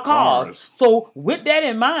y'all cars. So with that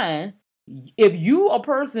in mind, if you a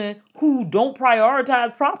person who don't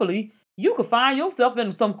prioritize properly, you could find yourself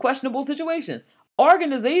in some questionable situations.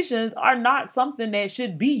 Organizations are not something that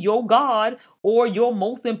should be your God or your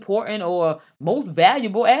most important or most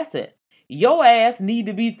valuable asset. Your ass need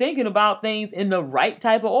to be thinking about things in the right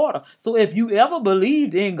type of order. So if you ever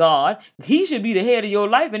believed in God, he should be the head of your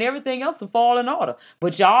life and everything else will fall in order.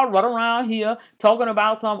 But y'all run around here talking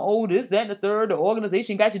about some, oh, this, that, and the third. The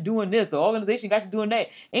organization got you doing this. The organization got you doing that.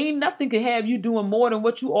 Ain't nothing can have you doing more than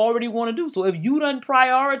what you already want to do. So if you done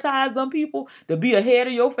prioritize them people to be ahead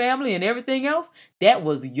of your family and everything else, that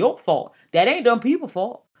was your fault. That ain't them people's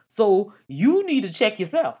fault. So you need to check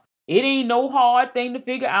yourself. It ain't no hard thing to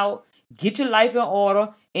figure out. Get your life in order,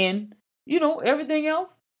 and everything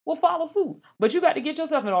else will follow suit. But you got to get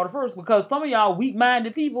yourself in order first, because some of y'all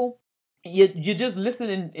weak-minded people, you're just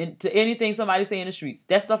listening to anything somebody say in the streets.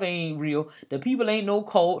 That stuff ain't real. The people ain't no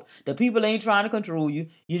cult. The people ain't trying to control you.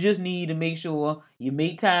 You just need to make sure you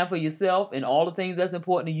make time for yourself and all the things that's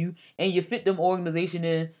important to you, and you fit them organization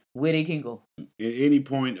in where they can go. At any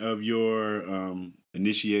point of your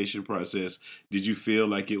initiation process, did you feel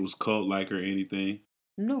like it was cult-like or anything?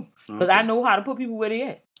 No, because I know how to put people where they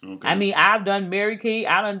at. Okay. I mean, I've done Mary Kay,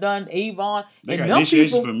 I done Avon. They got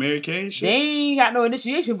initiation for Mary Kay and shit? They ain't got no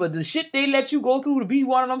initiation, but the shit they let you go through to be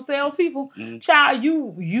one of them salespeople, child,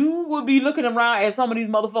 you would be looking around at some of these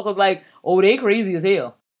motherfuckers like, oh, they crazy as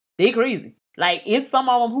hell. They crazy. Like, it's some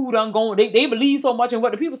of them who done gone, they believe so much in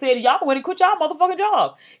what the people say to y'all when they quit y'all motherfucking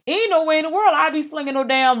job. Ain't no way in the world I'd be slinging no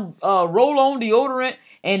damn roll-on deodorant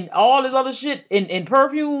and all this other shit in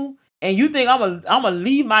perfume. And you think I'm gonna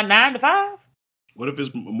leave my 9 to 5? What if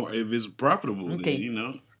it's profitable? Okay.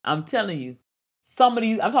 Then, I'm telling you, some of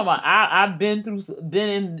these. I'm talking about. I've been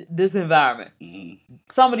in this environment. Mm-hmm.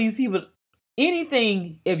 Some of these people,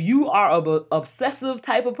 anything. If you are an obsessive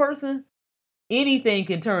type of person, anything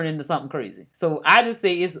can turn into something crazy. So I just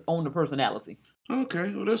say it's on the personality.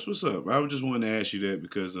 Okay, well that's what's up. I was just wanting to ask you that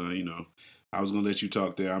because I was gonna let you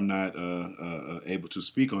talk there. I'm not able to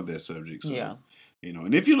speak on that subject. So. Yeah.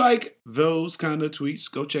 And if you like those kind of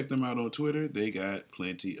tweets, go check them out on Twitter. They got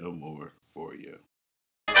plenty of more for you.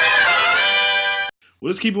 Well,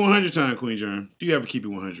 let's keep it 100 time, Queen Germ. Do you ever keep it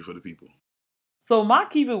 100 for the people? So my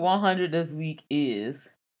keep it 100 this week is,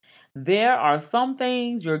 there are some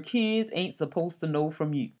things your kids ain't supposed to know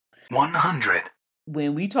from you. 100.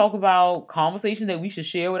 When we talk about conversations that we should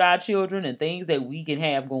share with our children and things that we can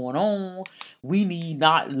have going on, we need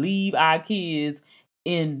not leave our kids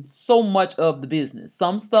in so much of the business.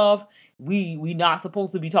 Some stuff we not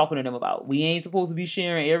supposed to be talking to them about. We ain't supposed to be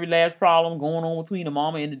sharing every last problem going on between the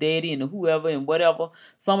mama and the daddy and the whoever and whatever.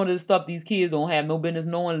 Some of this stuff these kids don't have no business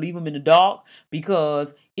knowing. Leave them in the dark,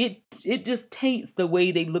 because it just taints the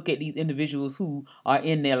way they look at these individuals who are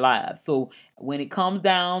in their lives. So when it comes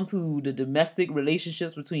down to the domestic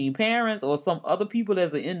relationships between parents or some other people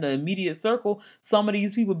that's in the immediate circle, some of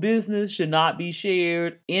these people's business should not be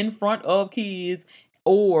shared in front of kids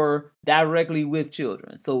or directly with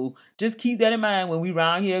children. So just keep that in mind when we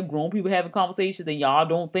around here, grown people having conversations, and y'all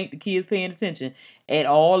don't think the kids paying attention at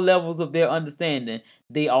all levels of their understanding.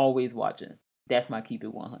 They always watching. That's my keep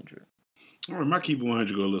it 100. All right, my keep it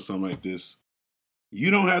 100 go a little something like this. You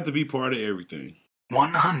don't have to be part of everything.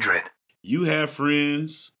 100. You have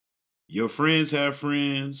friends. Your friends have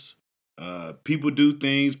friends. People do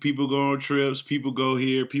things. People go on trips. People go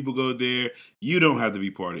here. People go there. You don't have to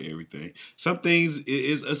be part of everything. Some things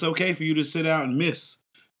it's okay for you to sit out and miss.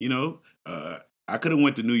 I could have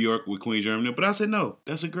went to New York with Queen Germany, but I said no.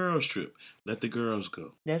 That's a girls' trip. Let the girls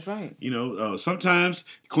go. That's right. Sometimes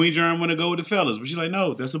Queen Germ want to go with the fellas, but she's like,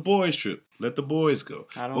 no, that's a boys' trip. Let the boys go.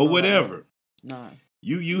 Or whatever. No.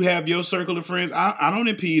 You have your circle of friends. I don't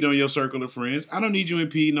impede on your circle of friends. I don't need you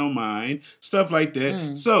impeding on mine. Stuff like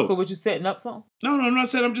that. So what, you setting up something? No, I'm not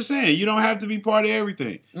saying. I'm just saying you don't have to be part of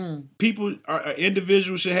everything. People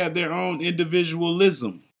individuals should have their own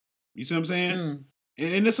individualism. You see what I'm saying?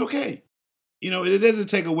 And it's okay. It doesn't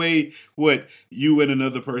take away what you and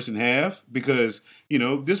another person have, because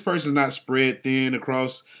this person's not spread thin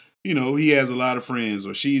across. He has a lot of friends,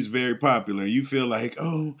 or she's very popular. You feel like,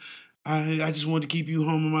 oh, I just want to keep you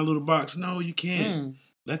home in my little box. No, you can't.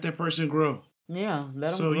 Let that person grow. Yeah,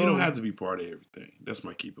 let them grow. So you don't have to be part of everything. That's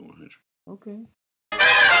my keep it 100. Okay.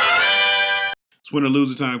 It's winner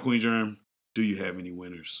loser time, Queen Germ. Do you have any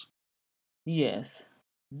winners? Yes.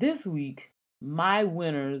 This week, my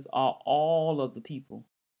winners are all of the people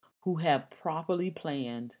who have properly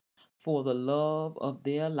planned for the love of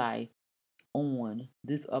their life on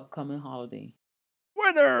this upcoming holiday.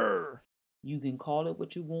 Winner! You can call it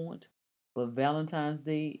what you want, but Valentine's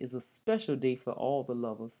Day is a special day for all the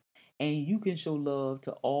lovers, and you can show love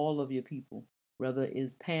to all of your people, whether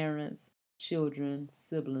it's parents, children,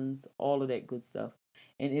 siblings, all of that good stuff.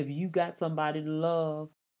 And if you got somebody to love,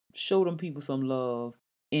 show them people some love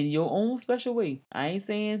in your own special way. I ain't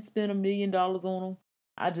saying spend $1 million on them.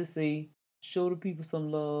 I just say show the people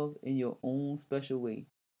some love in your own special way.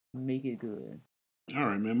 Make it good. All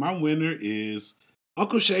right, man. My winner is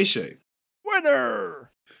Uncle Shay Shay. Winner!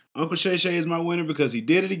 Uncle Shay Shay is my winner because he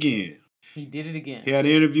did it again. He did it again. He had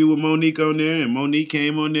an interview with Monique on there, and Monique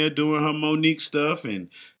came on there doing her Monique stuff and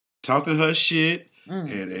talking her shit.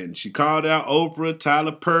 And she called out Oprah,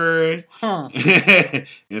 Tyler Perry,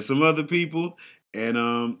 and some other people. And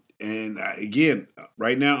again,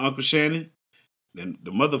 right now, Uncle Shannon, the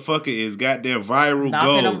motherfucker is goddamn viral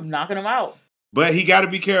gold. Knocking him out. But he got to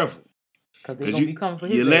be careful. Because they're going to be coming for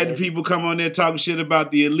his You're letting ass. people come on there talking shit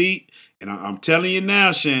about the elite. And I'm telling you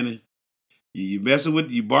now, Shannon, you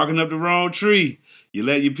barking up the wrong tree. You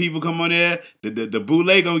let your people come on there, the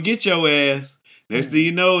boule gonna get your ass. Next thing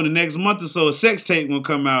you know, in the next month or so, a sex tape gonna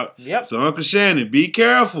come out. Yep. So Uncle Shannon, be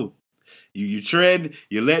careful. You tread,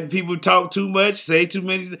 you're letting people talk too much, say too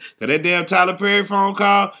many. Cause that damn Tyler Perry phone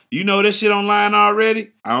call, you know that shit online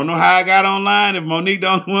already. I don't know how I got online if Monique the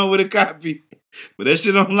only one with a copy. But that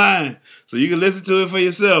shit online. So you can listen to it for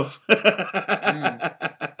yourself.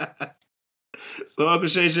 So Uncle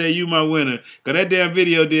Shay Shay, you my winner. Cause that damn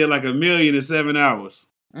video did like 1 million in 7 hours.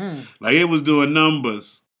 Like it was doing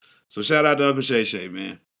numbers. So shout out to Uncle Shay Shay,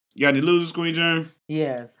 man. You got any losers, Queen Germ?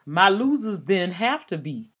 Yes. My losers then have to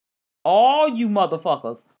be all you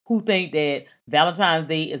motherfuckers who think that Valentine's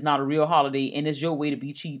Day is not a real holiday and it's your way to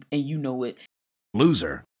be cheap and you know it.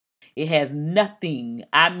 Loser. It has nothing,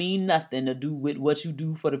 I mean nothing, to do with what you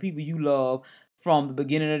do for the people you love from the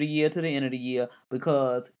beginning of the year to the end of the year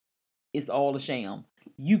because it's all a sham.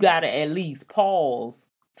 You got to at least pause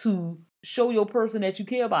to show your person that you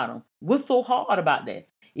care about them. What's so hard about that?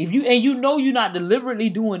 You know you're not deliberately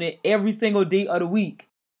doing it every single day of the week.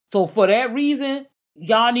 So for that reason,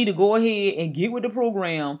 y'all need to go ahead and get with the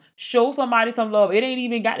program. Show somebody some love. It ain't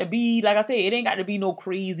even got to be, like I said, it ain't got to be no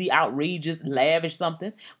crazy, outrageous, lavish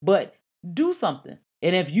something. But do something.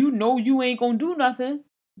 And if you know you ain't going to do nothing,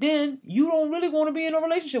 then you don't really want to be in a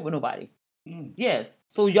relationship with nobody. Yes.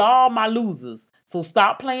 So y'all my losers. So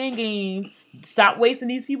stop playing games. Stop wasting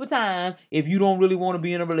these people time if you don't really want to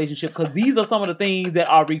be in a relationship. Because these are some of the things that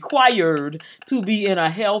are required to be in a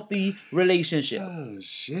healthy relationship. Oh,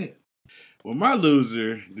 shit. Well, my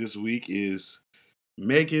loser this week is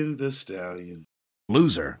Megan Thee Stallion.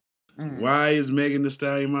 Loser. Why is Megan Thee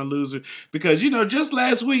Stallion my loser? Because, just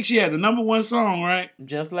last week she had the #1 song, right?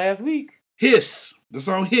 Just last week. Hiss. The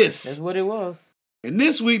song Hiss. That's what it was. And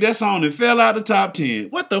this week, that song that fell out the top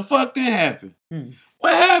 10. What the fuck did happen?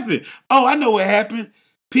 What happened? Oh, I know what happened.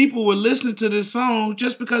 People were listening to this song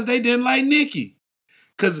just because they didn't like Nicki.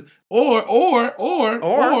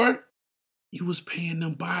 Or you was paying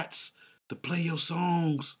them bots to play your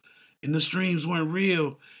songs and the streams weren't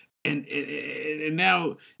real. And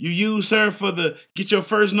now you use her for get your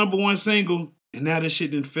first #1 single, and now this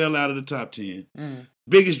shit done fell out of the top 10.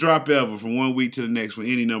 Biggest drop ever from one week to the next for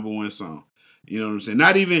any #1 song. You know what I'm saying?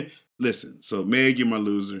 Not even, listen, so Meg, you're my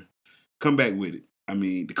loser. Come back with it. I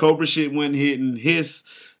mean, the Cobra shit wasn't hitting. Hiss,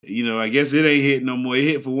 I guess it ain't hitting no more. It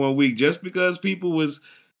hit for 1 week just because people was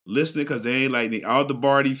listening because they ain't like all the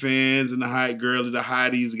Barty fans and the hot girls, the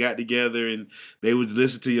hotties got together and they would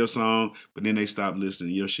listen to your song, but then they stopped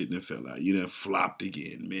listening. Your shit then fell out. You done flopped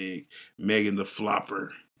again, Meg. Megan the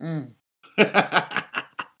Flopper.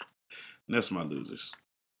 That's my losers.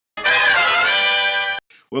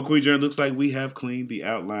 Well, Queen Jern, looks like we have cleaned the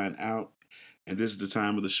outline out. And this is the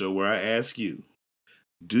time of the show where I ask you,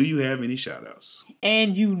 do you have any shout-outs?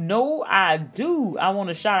 And you know I do. I want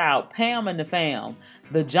to shout out Pam and the Fam,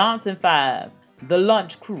 the Johnson 5, the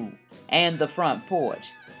Lunch Crew, and the Front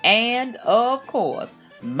Porch. And, of course,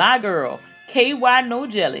 my girl, KY No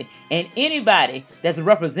Jelly, and anybody that's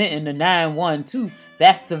representing the 912.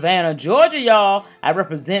 That's Savannah, Georgia, y'all. I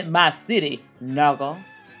represent my city, Nuggle.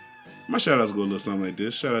 My shout-outs go a little something like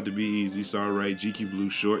this. Shout out to Be Easy, Sorry Right, GQ Blue,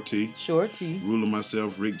 Short T. Short T. Ruler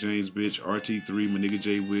Myself, Rick James Bitch, RT3, my nigga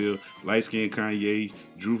J Will, Light Skin Kanye,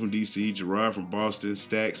 Drew from DC, Gerard from Boston,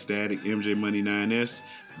 Stack, Static, MJ Money 9S,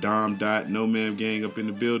 Dom Dot, No Ma'am Gang up in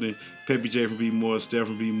the building, Peppy J from B More, Steph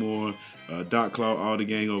from B More, Doc Claw, all the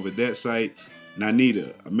gang over at that site.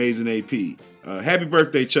 Nanita, Amazing AP. Happy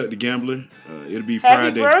birthday, Chuck the Gambler. It'll be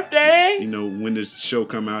Friday. Happy birthday! You know, when the show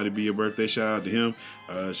come out, it'll be your birthday. Shout out to him.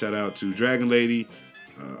 Shout out to Dragon Lady.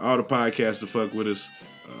 All the podcasts to fuck with us.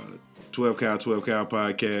 12 Cow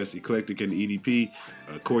Podcast, Eclectic and EDP.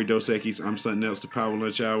 Corey Dos Equis, I'm Something Else, the Power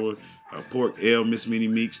Lunch Hour. Pork L, Miss Minnie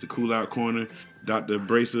Meeks, the Cool Out Corner. Dr.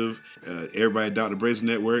 Abrasive, everybody at Dr. Abrasive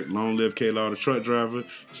Network. Long live K-Law, the truck driver.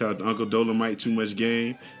 Shout out to Uncle Dolomite, Too Much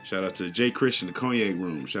Game. Shout out to Jay Christian, the Cognac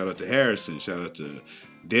Room. Shout out to Harrison. Shout out to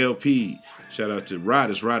Dale P. Shout out to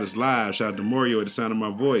Riders Live. Shout out to Mario at the sound of my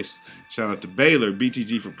voice. Shout out to Baylor,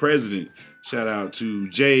 BTG for President. Shout out to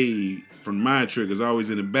Jay from Mind Triggers, always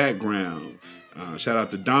in the background. Shout out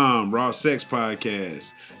to Dom, Raw Sex Podcast.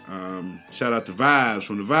 Shout out to Vibes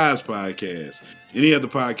from the Vibes Podcast. Any other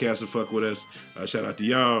podcasts that fuck with us, shout out to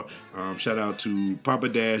y'all. Shout out to Papa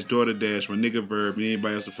Dash, Daughter Dash, my nigga Verb, and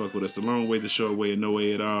anybody else that fuck with us. The long way, the short way, and no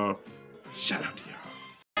way at all. Shout out to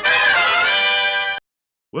y'all.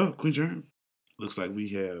 Well, Queen Germ, looks like we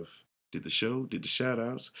have did the show, did the shout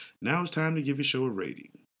outs. Now it's time to give your show a rating.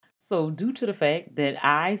 So, due to the fact that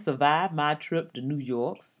I survived my trip to New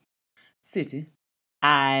York's City,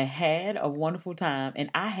 I had a wonderful time,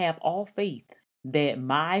 and I have all faith that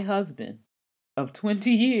my husband of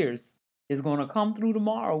 20 years is going to come through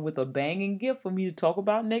tomorrow with a banging gift for me to talk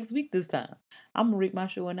about next week this time. I'm going to rate my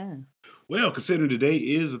show a 9. Well, considering today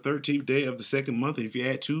is the 13th day of the second month, and if you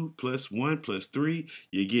add 2 plus 1 plus 3,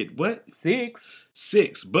 you get what? 6.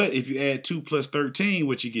 6. But if you add 2 plus 13,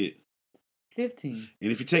 what you get? 15.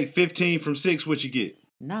 And if you take 15 from 6, what you get?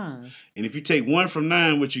 9. And if you take 1 from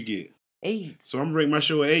 9, what you get? 8. So I'm going to rate my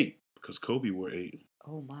show an 8 because Kobe wore 8.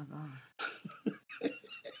 Oh, my God.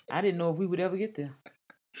 I didn't know if we would ever get there.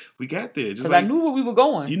 We got there. Because I knew where we were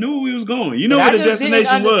going. You knew where we was going. You know where the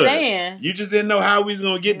destination was. You just didn't know how we was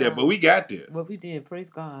going to get there, but we got there. Well, we did. Praise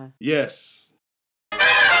God. Yes.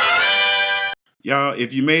 Y'all,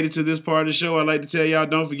 if you made it to this part of the show, I'd like to tell y'all,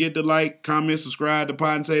 don't forget to like, comment, subscribe to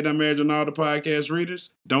Poddin Save That Marriage on all the podcast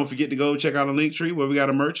readers. Don't forget to go check out our link tree where we got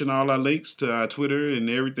a merch and all our links to our Twitter and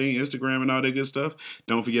everything, Instagram and all that good stuff.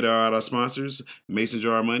 Don't forget our sponsors, Mason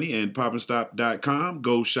Jar Money and PopandStop.com.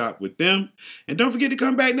 Go shop with them. And don't forget to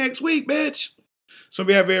come back next week, bitch. So on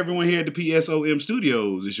behalf of everyone here at the PSOM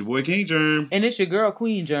Studios, it's your boy King Germ. And it's your girl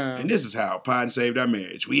Queen Germ. And this is how Poddin Saved Our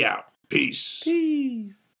Marriage. We out. Peace.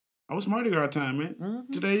 Peace. Oh, it's Mardi Gras time, man.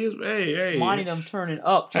 Mm-hmm. Today is, hey. Marty them turning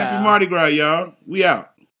up, child. Happy Mardi Gras, y'all. We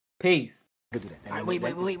out. Peace. Right,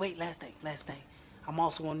 wait. Last thing. I'm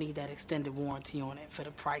also going to need that extended warranty on it for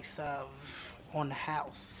the price of on the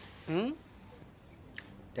house.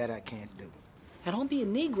 That I can't do. And don't be a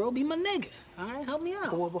Negro, be my nigga. All right, help me out.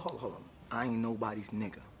 Hold on. I ain't nobody's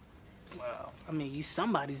nigga. Well, I mean, you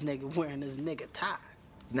somebody's nigga wearing this nigga tie.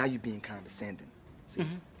 Now you're being condescending. See,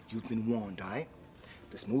 you've been warned, all right?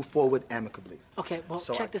 Let's move forward amicably. Okay, well,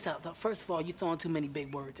 so check this out. First of all, you're throwing too many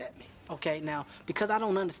big words at me. Okay, now, because I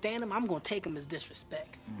don't understand them, I'm going to take them as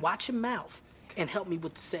disrespect. Watch your mouth and help me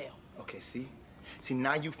with the sale. Okay, see? See,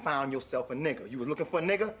 now you found yourself a nigga. You was looking for a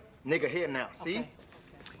nigga? Nigga here now, see? Okay.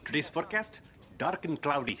 Today's forecast, dark and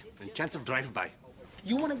cloudy, and chance of drive-by.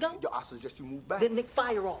 You want to go? Yo, I suggest you move back. Then Nick,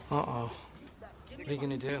 fire off. Uh-oh. What are you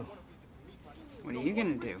gonna do? What are you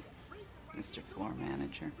gonna do, Mr. Floor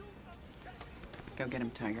Manager? Go get him,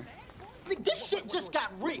 Tiger. Nick, this shit just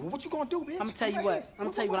got rigged. What you gonna do, bitch? I'm gonna tell you what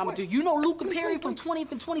I'm gonna do. You know Luke and Perry from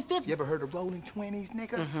 20th and 25th? You ever heard of Rolling 20s,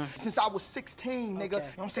 nigga? Since I was 16, nigga, you know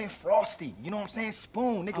what I'm saying? Frosty, you know what I'm saying?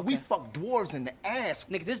 Spoon, nigga, we fuck dwarves in the ass.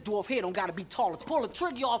 Nigga, this dwarf here don't gotta be taller. Pull a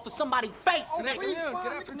trigger off of somebody's face. Oh, Good please, afternoon, fine,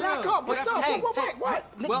 good nigga, afternoon. back up. What's up? Hey, What?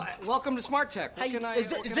 Well, welcome to Smart Tech. Hey, What can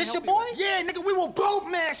is I this your help you boy? with? Yeah, nigga, we will both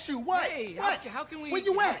mash you. What? Hey, what? how can we Where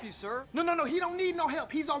you help at? you, sir? No, he don't need no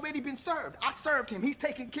help. He's already been served. I served him. He's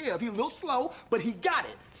taken care of. He's a little slow, but he got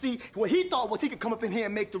it. See, what he thought was he could come up in here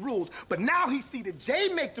and make the rules, but now he see that Jay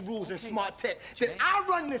make the rules in Smart Tech. That I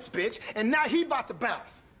run this bitch, and now he about to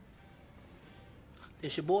bounce.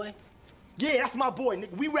 This your boy? Yeah, that's my boy,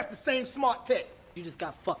 nigga. We rep the same Smart Tech. You just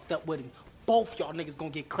got fucked up with him. Both y'all niggas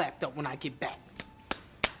gonna get clapped up when I get back.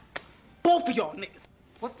 Both of y'all niggas.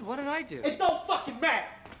 What did I do? It don't fucking matter.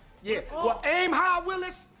 Yeah, well, aim high,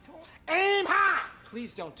 Willis. Aim high.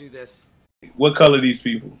 Please don't do this. What color these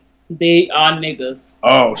people? They are niggas.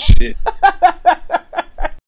 Oh, shit.